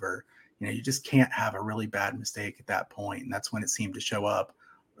turnover. You know, you just can't have a really bad mistake at that point, and that's when it seemed to show up,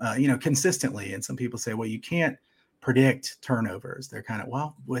 you know, consistently. And some people say, well, you can't predict turnovers. They're kind of,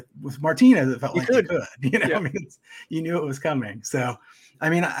 well, with Martinez, it felt like you could. You know, I mean, you knew it was coming. So, I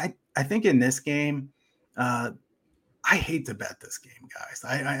mean, I think in this game, I hate to bet this game, guys.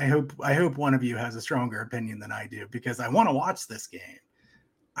 I hope one of you has a stronger opinion than I do, because I want to watch this game.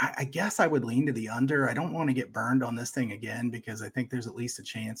 I guess I would lean to the under. I don't want to get burned on this thing again, because I think there's at least a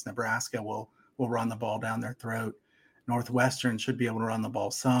chance Nebraska will run the ball down their throat. Northwestern should be able to run the ball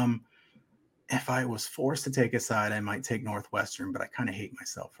some. If I was forced to take a side, I might take Northwestern, but I kind of hate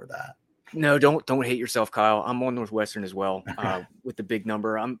myself for that. No, don't hate yourself, Kyle. I'm on Northwestern as well, with the big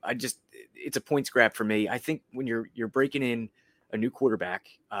number. It's a points grab for me. I think when you're breaking in a new quarterback,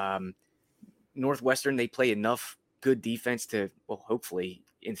 Northwestern, they play enough good defense to, well, hopefully,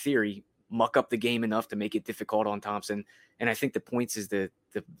 in theory, muck up the game enough to make it difficult on Thompson. And I think the points is the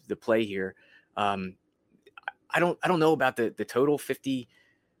play here. I don't know about the total. 50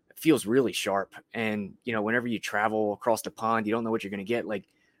 feels really sharp. And, you know, whenever you travel across the pond, you don't know what you're going to get. Like,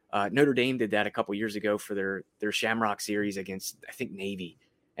 Notre Dame did that a couple years ago for their Shamrock series against, I think, Navy.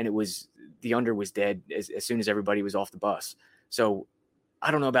 And the under was dead as soon as everybody was off the bus. So I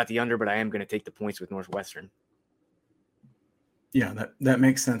don't know about the under, but I am going to take the points with Northwestern. Yeah, that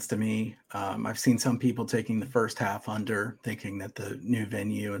makes sense to me. I've seen some people taking the first half under, thinking that the new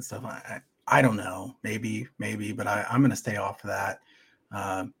venue and stuff. I don't know, maybe, but I'm going to stay off of that.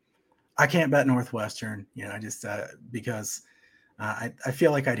 I can't bet Northwestern, you know, I just because I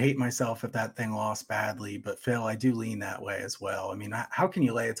feel like I'd hate myself if that thing lost badly, but Phil, I do lean that way as well. I mean, how can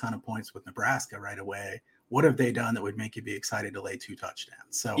you lay a ton of points with Nebraska right away? What have they done that would make you be excited to lay 2 touchdowns?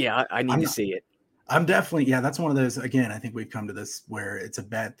 So yeah, I need to see it. I'm definitely, yeah, that's one of those, again, I think we've come to this where it's a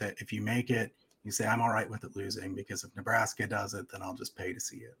bet that if you make it, you say, I'm all right with it losing, because if Nebraska does it, then I'll just pay to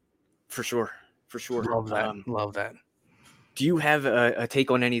see it. For sure. For sure. Love that. Love that. Do you have a take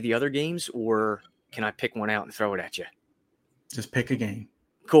on any of the other games, or can I pick one out and throw it at you? Just pick a game.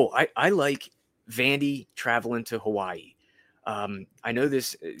 Cool. I like Vandy traveling to Hawaii. I know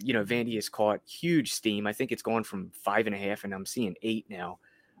this, Vandy has caught huge steam. I think it's gone from 5.5 and I'm seeing 8 now.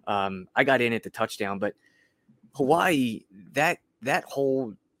 I got in at the touchdown, but Hawaii, that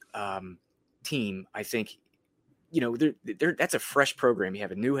whole team, I think, that's a fresh program. You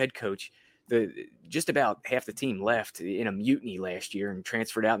have a new head coach. Just about half the team left in a mutiny last year and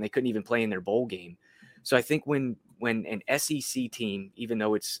transferred out, and they couldn't even play in their bowl game. So I think when an SEC team, even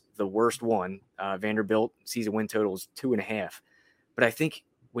though it's the worst one, Vanderbilt season win total is 2.5. But I think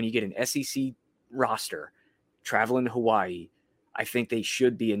when you get an SEC roster traveling to Hawaii, I think they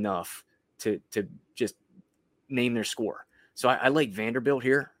should be enough to just name their score. So I like Vanderbilt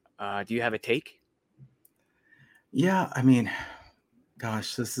here. Do you have a take? Yeah, I mean,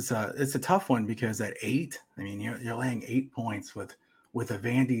 gosh, it's a tough one, because at 8, I mean, you're laying 8 points with a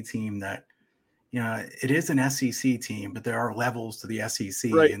Vandy team that, it is an SEC team, but there are levels to the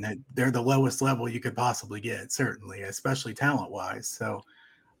SEC, right, and they're the lowest level you could possibly get, certainly, especially talent-wise. So,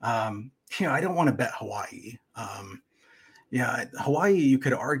 I don't want to bet Hawaii. Hawaii, you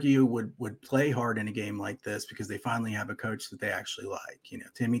could argue, would play hard in a game like this because they finally have a coach that they actually like.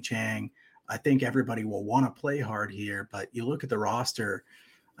 Timmy Chang. I think everybody will want to play hard here, but you look at the roster.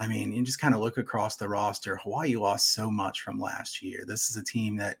 I mean, you just kind of look across the roster. Hawaii lost so much from last year. This is a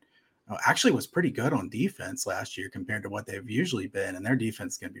team that actually was pretty good on defense last year compared to what they've usually been, and their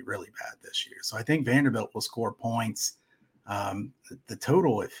defense is going to be really bad this year. So I think Vanderbilt will score points. The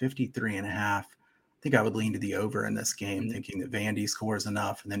total at 53.5. I think I would lean to the over in this game, thinking that Vandy scores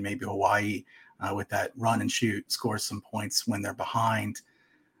enough, and then maybe Hawaii with that run and shoot scores some points when they're behind.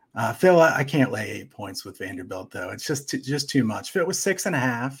 Phil, I can't lay 8 points with Vanderbilt, though. It's just too much. If it was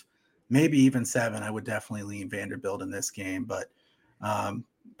 6.5, maybe even 7, I would definitely lean Vanderbilt in this game. But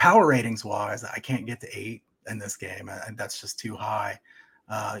power ratings wise, I can't get to 8 in this game. That's just too high.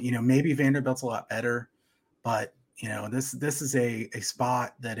 Maybe Vanderbilt's a lot better, but this is a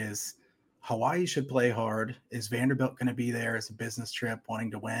spot that is Hawaii should play hard. Is Vanderbilt going to be there as a business trip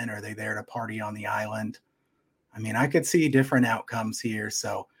wanting to win? Or are they there to party on the island? I mean, I could see different outcomes here.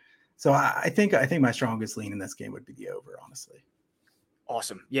 So I think my strongest lean in this game would be the over, honestly.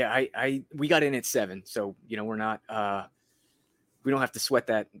 Awesome. Yeah, we got in at 7, so we're not we don't have to sweat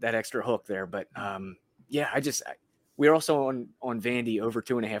that extra hook there. But we're also on Vandy over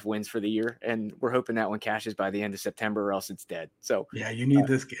 2.5 wins for the year, and we're hoping that one cashes by the end of September, or else it's dead. So yeah, you need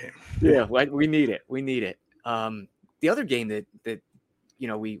this game. Yeah, we need it. We need it. The other game that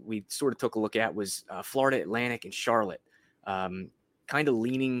we sort of took a look at was Florida Atlantic and Charlotte. Kind of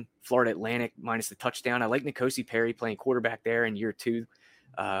leaning Florida Atlantic minus the touchdown. I like N'Kosi Perry playing quarterback there in year 2.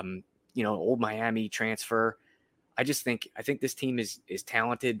 Old Miami transfer. I think this team is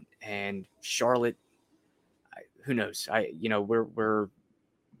talented, and Charlotte, who knows? We're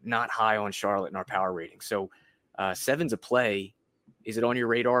not high on Charlotte in our power rating. So 7's a play. Is it on your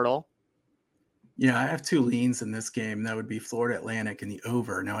radar at all? Yeah, I have 2 leans in this game. That would be Florida Atlantic and the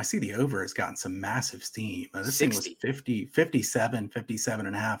over. Now, I see the over has gotten some massive steam. This 60. thing was 50,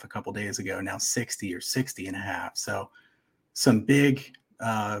 57.5 a couple days ago. Now 60 or 60.5. So some big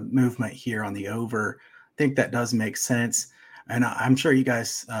movement here on the over. I think that does make sense. And I'm sure you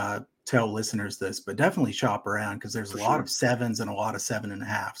guys tell listeners this, but definitely shop around, because there's a lot of 7s and a lot of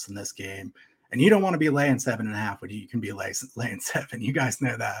 7.5s in this game. And you don't want to be laying 7.5 when you can be laying 7. You guys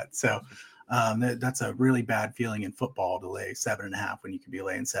know that. So that's a really bad feeling in football, to lay 7.5 when you could be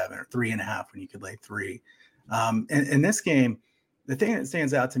laying 7, or 3.5 when you could lay 3. In this game, the thing that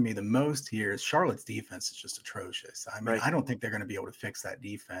stands out to me the most here is Charlotte's defense is just atrocious. I mean, right. I don't think they're going to be able to fix that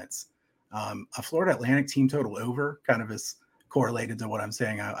defense. A Florida Atlantic team total over kind of is correlated to what I'm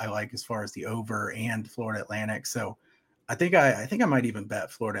saying I like as far as the over and Florida Atlantic. So I think I might even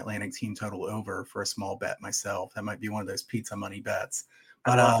bet Florida Atlantic team total over for a small bet myself. That might be one of those pizza money bets.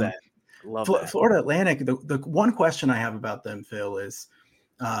 But I love that. Florida Atlantic, the one question I have about them, Phil, is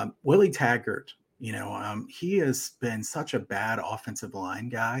Willie Taggart. He has been such a bad offensive line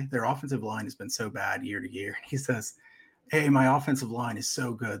guy. Their offensive line has been so bad year to year. He says hey, my offensive line is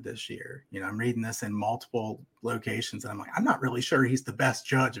so good this year. I'm reading this in multiple locations, and I'm like, I'm not really sure he's the best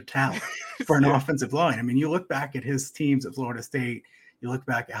judge of talent for an offensive line. I mean, you look back at his teams at Florida State, you look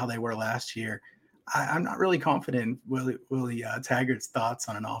back at how they were last year. I'm not really confident in Willie Taggart's thoughts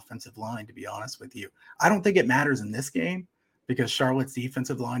on an offensive line, to be honest with you. I don't think it matters in this game because Charlotte's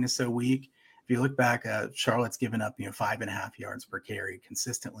defensive line is so weak. If you look back, Charlotte's given up 5.5 yards per carry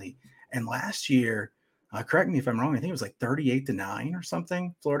consistently. And last year, correct me if I'm wrong, I think it was like 38-9 or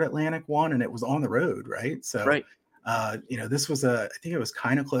something. Florida Atlantic won, and it was on the road, right? So, right. This was I think it was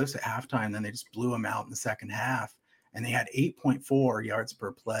kind of close at halftime. Then they just blew them out in the second half, and they had 8.4 yards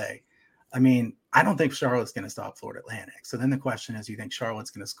per play. I mean, I don't think Charlotte's going to stop Florida Atlantic. So then the question is, you think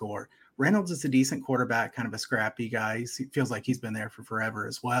Charlotte's going to score? Reynolds is a decent quarterback, kind of a scrappy guy. He feels like he's been there for forever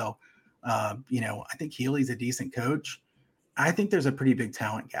as well. I think Healy's a decent coach. I think there's a pretty big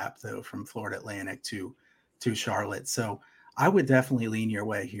talent gap, though, from Florida Atlantic to Charlotte. So I would definitely lean your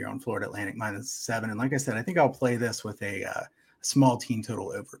way here on Florida Atlantic -7. And like I said, I think I'll play this with a small team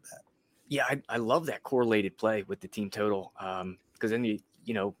total over bet. Yeah, I love that correlated play with the team total because then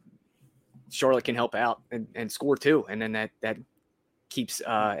Charlotte can help out and score too, and then that keeps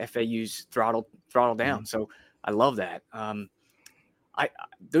FAU's throttle down. Mm-hmm. So I love that.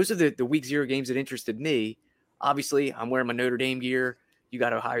 Those are the week 0 games that interested me. Obviously, I'm wearing my Notre Dame gear. You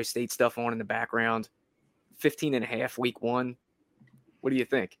got Ohio State stuff on in the background. 15.5 week 1. What do you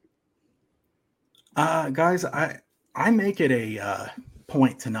think? Guys, I make it a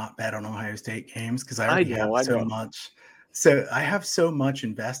point to not bet on Ohio State games because I already have so much. So I have so much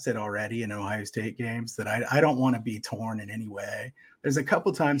invested already in Ohio State games that I don't want to be torn in any way. There's a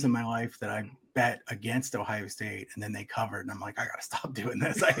couple times in my life that I bet against Ohio State and then they covered and I'm like, I got to stop doing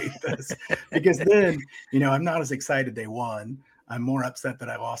this. I hate this because then, I'm not as excited they won. I'm more upset that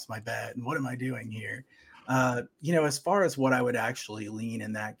I lost my bet. And what am I doing here? As far as what I would actually lean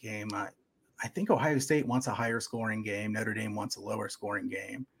in that game, I think Ohio State wants a higher scoring game. Notre Dame wants a lower scoring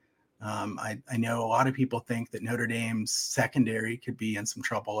game. I know a lot of people think that Notre Dame's secondary could be in some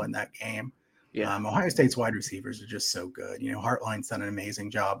trouble in that game. Yeah. Ohio State's wide receivers are just so good. Hartline's done an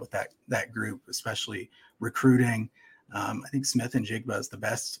amazing job with that group, especially recruiting. I think Smith and Jigba is the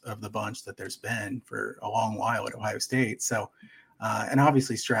best of the bunch that there's been for a long while at Ohio State. So, and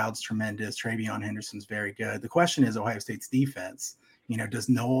obviously Stroud's tremendous. Travion Henderson's very good. The question is Ohio State's defense. Does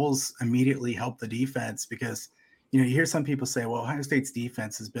Knowles immediately help the defense? Because you hear some people say, well, Ohio State's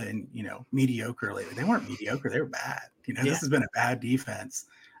defense has been, mediocre lately. They weren't mediocre. They were bad. This has been a bad defense,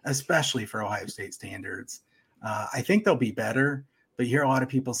 especially for Ohio State standards. I think they'll be better, but you hear a lot of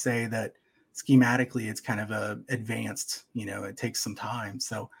people say that schematically it's kind of advanced, it takes some time.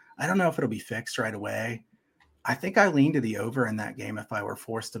 So I don't know if it'll be fixed right away. I think I lean to the over in that game if I were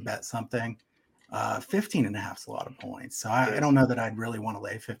forced to bet something. 15.5 is a lot of points. So I don't know that I'd really want to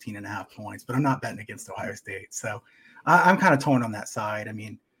lay 15.5 points, but I'm not betting against Ohio State. So I'm kind of torn on that side. I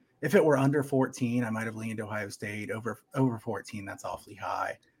mean, if it were under 14, I might have leaned Ohio State. Over 14, that's awfully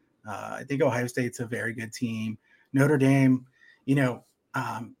high. I think Ohio State's a very good team. Notre Dame,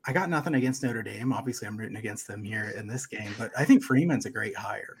 I got nothing against Notre Dame. Obviously, I'm rooting against them here in this game, but I think Freeman's a great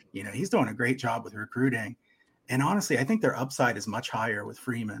hire. He's doing a great job with recruiting. And honestly, I think their upside is much higher with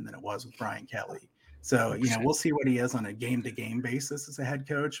Freeman than it was with Brian Kelly. So, we'll see what he is on a game-to-game basis as a head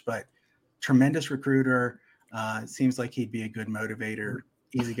coach, but tremendous recruiter. Seems like he'd be a good motivator.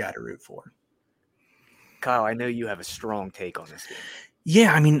 Easy guy to root for. Kyle, I know you have a strong take on this game.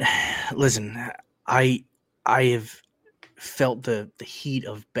 Yeah, I mean, listen, I have felt the heat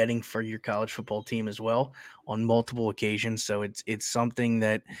of betting for your college football team as well on multiple occasions. So it's something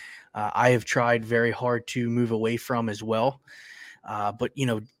that I have tried very hard to move away from as well. But,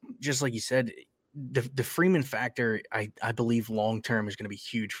 just like you said, the Freeman factor, I believe long-term is going to be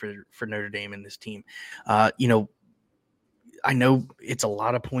huge for Notre Dame and this team. I know it's a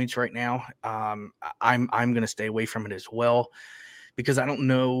lot of points right now. I'm going to stay away from it as well, because I don't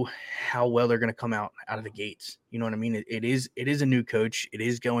know how well they're going to come out of the gates. You know what I mean? It is a new coach. It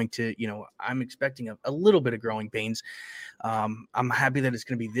is going to, I'm expecting a little bit of growing pains. I'm happy that it's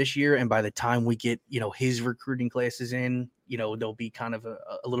going to be this year. And by the time we get, his recruiting classes in, they'll be kind of a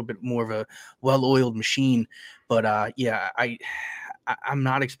little bit more of a well-oiled machine. But I'm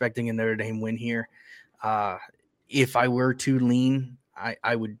not expecting a Notre Dame win here. If I were to lean,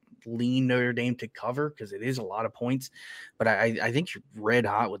 I would lean Notre Dame to cover because it is a lot of points, but I think you're red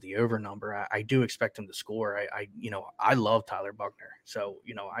hot with the over number. I do expect him to score. I love Tyler Buchner. So,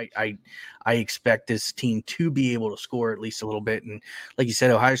 I expect this team to be able to score at least a little bit. And like you said,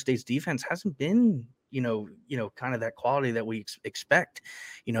 Ohio State's defense hasn't been kind of that quality that we expect.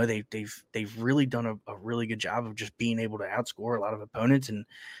 They've really done a really good job of just being able to outscore a lot of opponents, and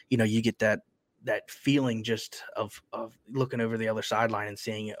you get that feeling just of looking over the other sideline and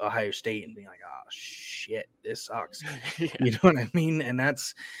seeing Ohio State and being like, oh shit, this sucks. Yeah. You know what I mean? And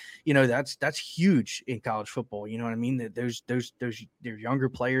that's huge in college football. You know what I mean? That they're younger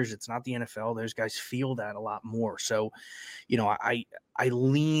players. It's not the NFL. Those guys feel that a lot more. So, I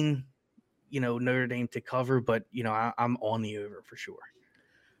lean, Notre Dame to cover, but I'm on the over for sure.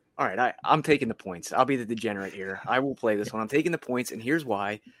 All right, I'm taking the points. I'll be the degenerate here. I will play this one. I'm taking the points, and here's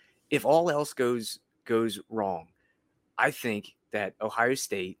why. If all else goes wrong, I think that Ohio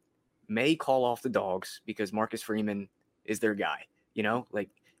State may call off the Dogs because Marcus Freeman is their guy.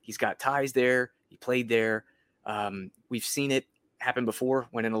 He's got ties there. He played there. We've seen it happen before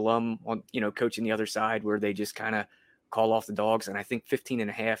when an alum on coaching the other side where they just kind of call off the Dogs. And I think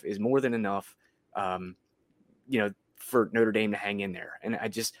 15.5 is more than enough, for Notre Dame to hang in there. And I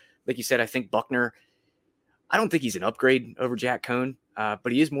just, like you said, I think Buckner, I don't think he's an upgrade over Jack Cohn,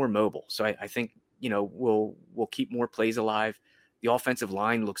 but he is more mobile. So I think, we'll keep more plays alive. The offensive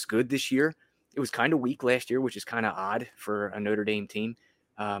line looks good this year. It was kind of weak last year, which is kind of odd for a Notre Dame team.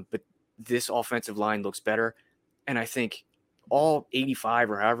 But this offensive line looks better. And I think all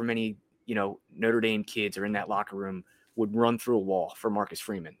 85 or however many, Notre Dame kids are in that locker room would run through a wall for Marcus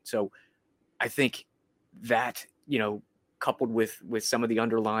Freeman. So I think that, coupled with some of the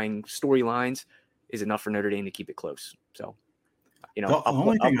underlying storylines is enough for Notre Dame to keep it close. So, the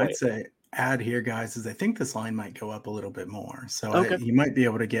only thing I'd say add here, guys, is I think this line might go up a little bit more. So you might be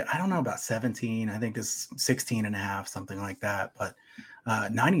able to get, I don't know, about 17. I think this 16.5, something like that. But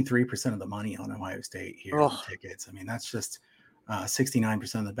 93% of the money on Ohio State here on tickets. I mean, that's just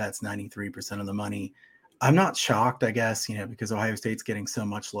 69% of the bets, 93% of the money. I'm not shocked, I guess, because Ohio State's getting so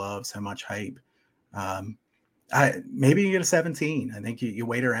much love, so much hype. Maybe you get a 17. I think you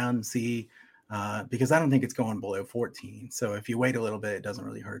wait around and see, because I don't think it's going below 14. So if you wait a little bit, it doesn't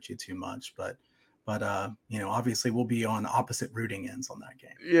really hurt you too much. But obviously we'll be on opposite rooting ends on that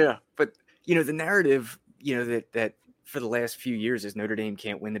game. Yeah, but the narrative, that for the last few years is Notre Dame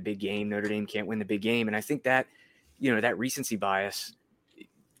can't win the big game. Notre Dame can't win the big game, and I think that that recency bias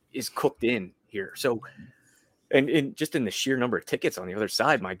is cooked in here. So, and just in the sheer number of tickets on the other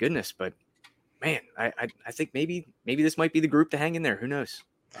side, my goodness. But man, I think maybe this might be the group to hang in there. Who knows?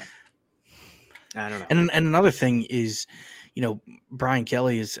 I don't know. And another thing is, Brian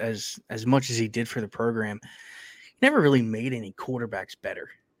Kelly is as much as he did for the program, never really made any quarterbacks better.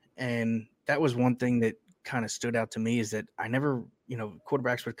 And that was one thing that kind of stood out to me, is that I never,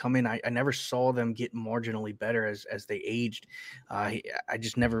 quarterbacks would come in. I never saw them get marginally better as they aged. I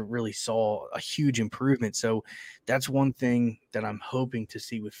just never really saw a huge improvement. So that's one thing that I'm hoping to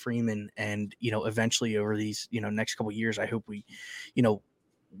see with Freeman. And, eventually over these, next couple of years, I hope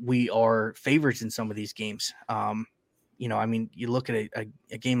we are favorites in some of these games. You look at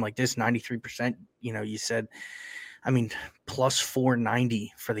a game like this, 93%, you said, plus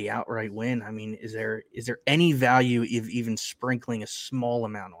 490 for the outright win. Is there any value of even sprinkling a small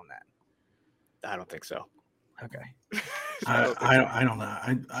amount on that? I don't think so. Okay. I don't know.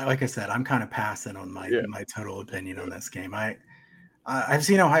 I like I said, I'm kind of passing on my total opinion on this game. I've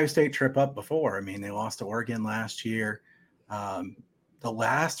seen Ohio State trip up before. They lost to Oregon last year. The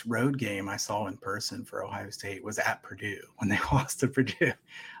last road game I saw in person for Ohio State was at Purdue when they lost to Purdue.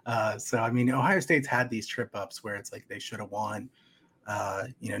 Ohio State's had these trip ups where it's like they should have won.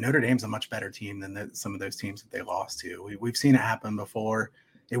 Notre Dame's a much better team than some of those teams that they lost to. We've seen it happen before.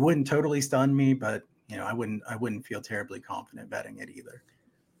 It wouldn't totally stun me, but I wouldn't feel terribly confident betting it either.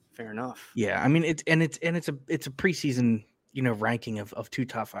 Fair enough. Yeah, it's a preseason ranking of two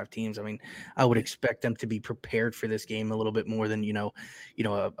top 5 teams. I would expect them to be prepared for this game a little bit more than, a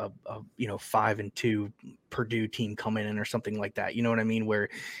 5-2 Purdue team coming in or something like that. You know what I mean? Where,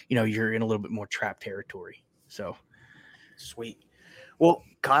 you're in a little bit more trap territory. So sweet. Well,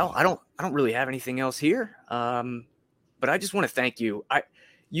 Kyle, I don't really have anything else here. But I just want to thank you.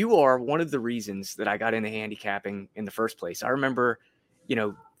 You are one of the reasons that I got into handicapping in the first place. I remember,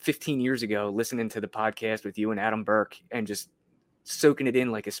 15 years ago, listening to the podcast with you and Adam Burke and just soaking it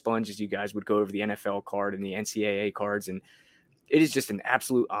in like a sponge as you guys would go over the NFL card and the NCAA cards. And it is just an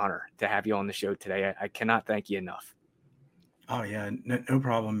absolute honor to have you on the show today. I cannot thank you enough. Oh yeah, no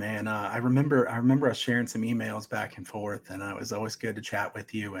problem, man. I remember us sharing some emails back and forth, and it was always good to chat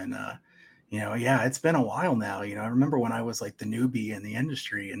with you. And it's been a while now. I remember when I was like the newbie in the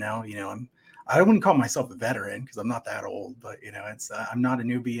industry, and now I wouldn't call myself a veteran because I'm not that old, but I'm not a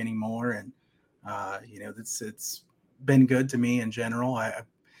newbie anymore, and it's been good to me in general.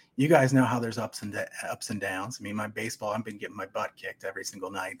 you guys know how there's ups and downs. I mean, my baseball, I've been getting my butt kicked every single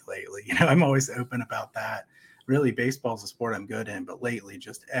night lately. I'm always open about that. Really, baseball's a sport I'm good in, but lately,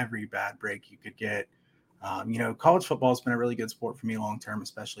 just every bad break you could get. College football has been a really good sport for me long term,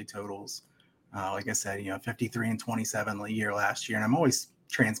 especially totals. Like I said, 53 and 27 a year last year, and I'm always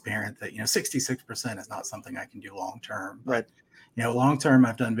transparent that 66% is not something I can do long term. But long term,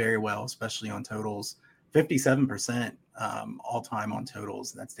 I've done very well, especially on totals. 57% all time on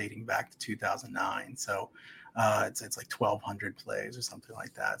totals, and that's dating back to 2009. So it's like 1,200 plays or something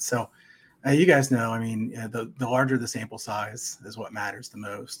like that. So you guys know, I mean, the larger the sample size is what matters the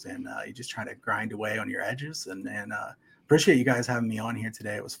most, and you just try to grind away on your edges. And appreciate you guys having me on here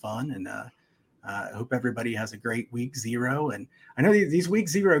today. It was fun, and I hope everybody has a great week 0. And I know these week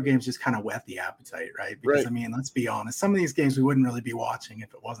 0 games just kind of whet the appetite, right? Because I mean, let's be honest, some of these games we wouldn't really be watching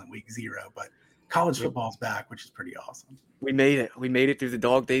if it wasn't week 0, but college football's back, which is pretty awesome. We made it. We made it through the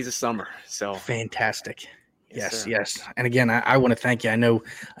dog days of summer. So fantastic. Yes. And again, I want to thank you. I know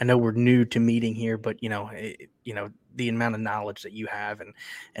we're new to meeting here, but the amount of knowledge that you have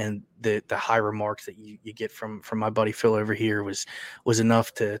and the high remarks that you get from my buddy Phil over here was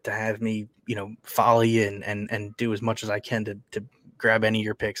enough to have me, follow you and do as much as I can to grab any of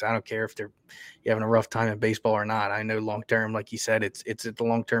your picks. I don't care if you're having a rough time in baseball or not. I know long term, like you said, it's the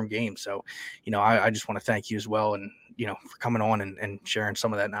long term game. So, I just want to thank you as well, and for coming on and sharing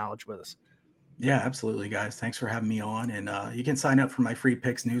some of that knowledge with us. Yeah, absolutely, guys. Thanks for having me on. And you can sign up for my free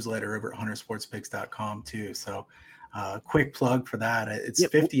picks newsletter over at huntersportspicks.com too. So quick plug for that. It's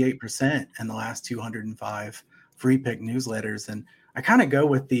 58% in the last 205 free pick newsletters. And I kind of go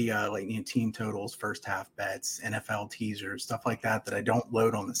with the team totals, first half bets, NFL teasers, stuff like that I don't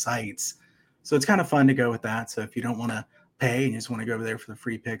load on the sites. So it's kind of fun to go with that. So if you don't want to pay and you just want to go over there for the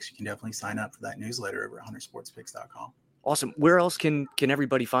free picks, you can definitely sign up for that newsletter over at huntersportspicks.com. Awesome. Where else can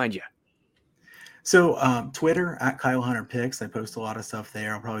everybody find you? So Twitter at Kyle Hunter Picks. I post a lot of stuff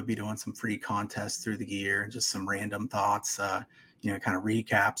there. I'll probably be doing some free contests through the year and just some random thoughts, kind of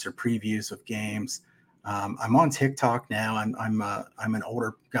recaps or previews of games. I'm on TikTok now. I'm an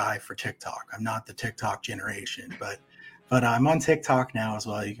older guy for TikTok. I'm not the TikTok generation, but I'm on TikTok now as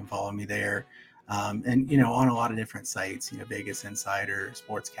well. You can follow me there. And on a lot of different sites, Vegas Insider,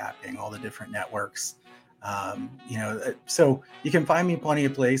 Sports Capping, all the different networks. So you can find me plenty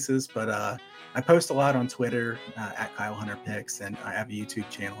of places, but I post a lot on Twitter at Kyle Hunter Picks, and I have a YouTube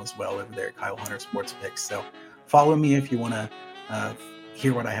channel as well over there at Kyle Hunter Sports Picks. So follow me if you want to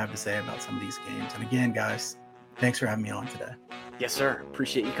hear what I have to say about some of these games. And again, guys, thanks for having me on today. Yes, sir.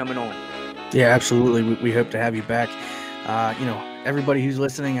 Appreciate you coming on. Yeah, absolutely. We hope to have you back. Everybody who's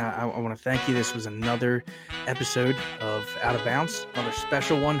listening, I want to thank you. This was another episode of Out of Bounds, another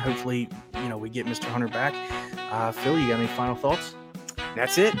special one. Hopefully, we get Mr. Hunter back. Phil, you got any final thoughts?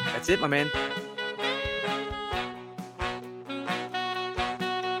 That's it, my man.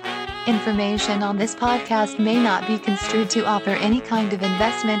 Information on this podcast may not be construed to offer any kind of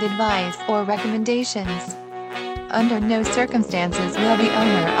investment advice or recommendations. Under no circumstances will the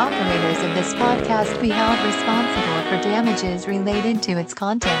owner-operators of this podcast be held responsible for damages related to its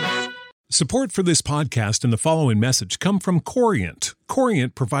contents. Support for this podcast and the following message come from Corient.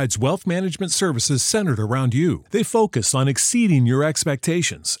 Corient provides wealth management services centered around you. They focus on exceeding your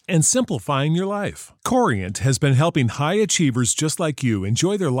expectations and simplifying your life. Corient has been helping high achievers just like you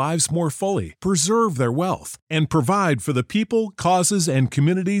enjoy their lives more fully, preserve their wealth, and provide for the people, causes, and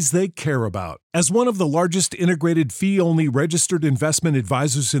communities they care about. As one of the largest integrated fee-only registered investment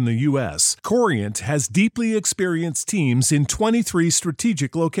advisors in the U.S., Corient has deeply experienced teams in 23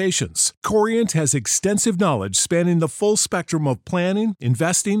 strategic locations. Corient has extensive knowledge spanning the full spectrum of planning,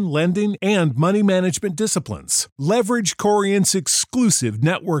 investing, lending, and money management disciplines. Leverage Corient's exclusive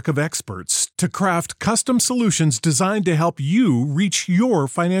network of experts to craft custom solutions designed to help you reach your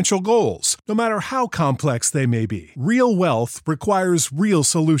financial goals, no matter how complex they may be. Real wealth requires real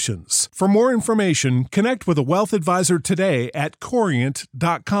solutions. For more information, connect with a wealth advisor today at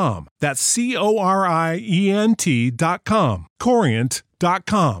Corient.com. That's Corient.com.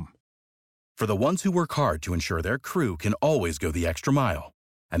 Corient.com. For the ones who work hard to ensure their crew can always go the extra mile,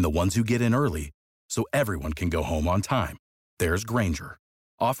 and the ones who get in early so everyone can go home on time, there's Grainger,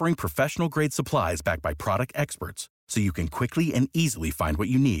 offering professional-grade supplies backed by product experts so you can quickly and easily find what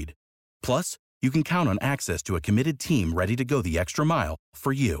you need. Plus, you can count on access to a committed team ready to go the extra mile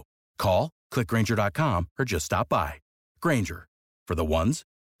for you. Call, click Grainger.com, or just stop by. Grainger, for the ones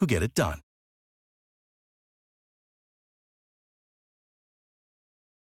who get it done.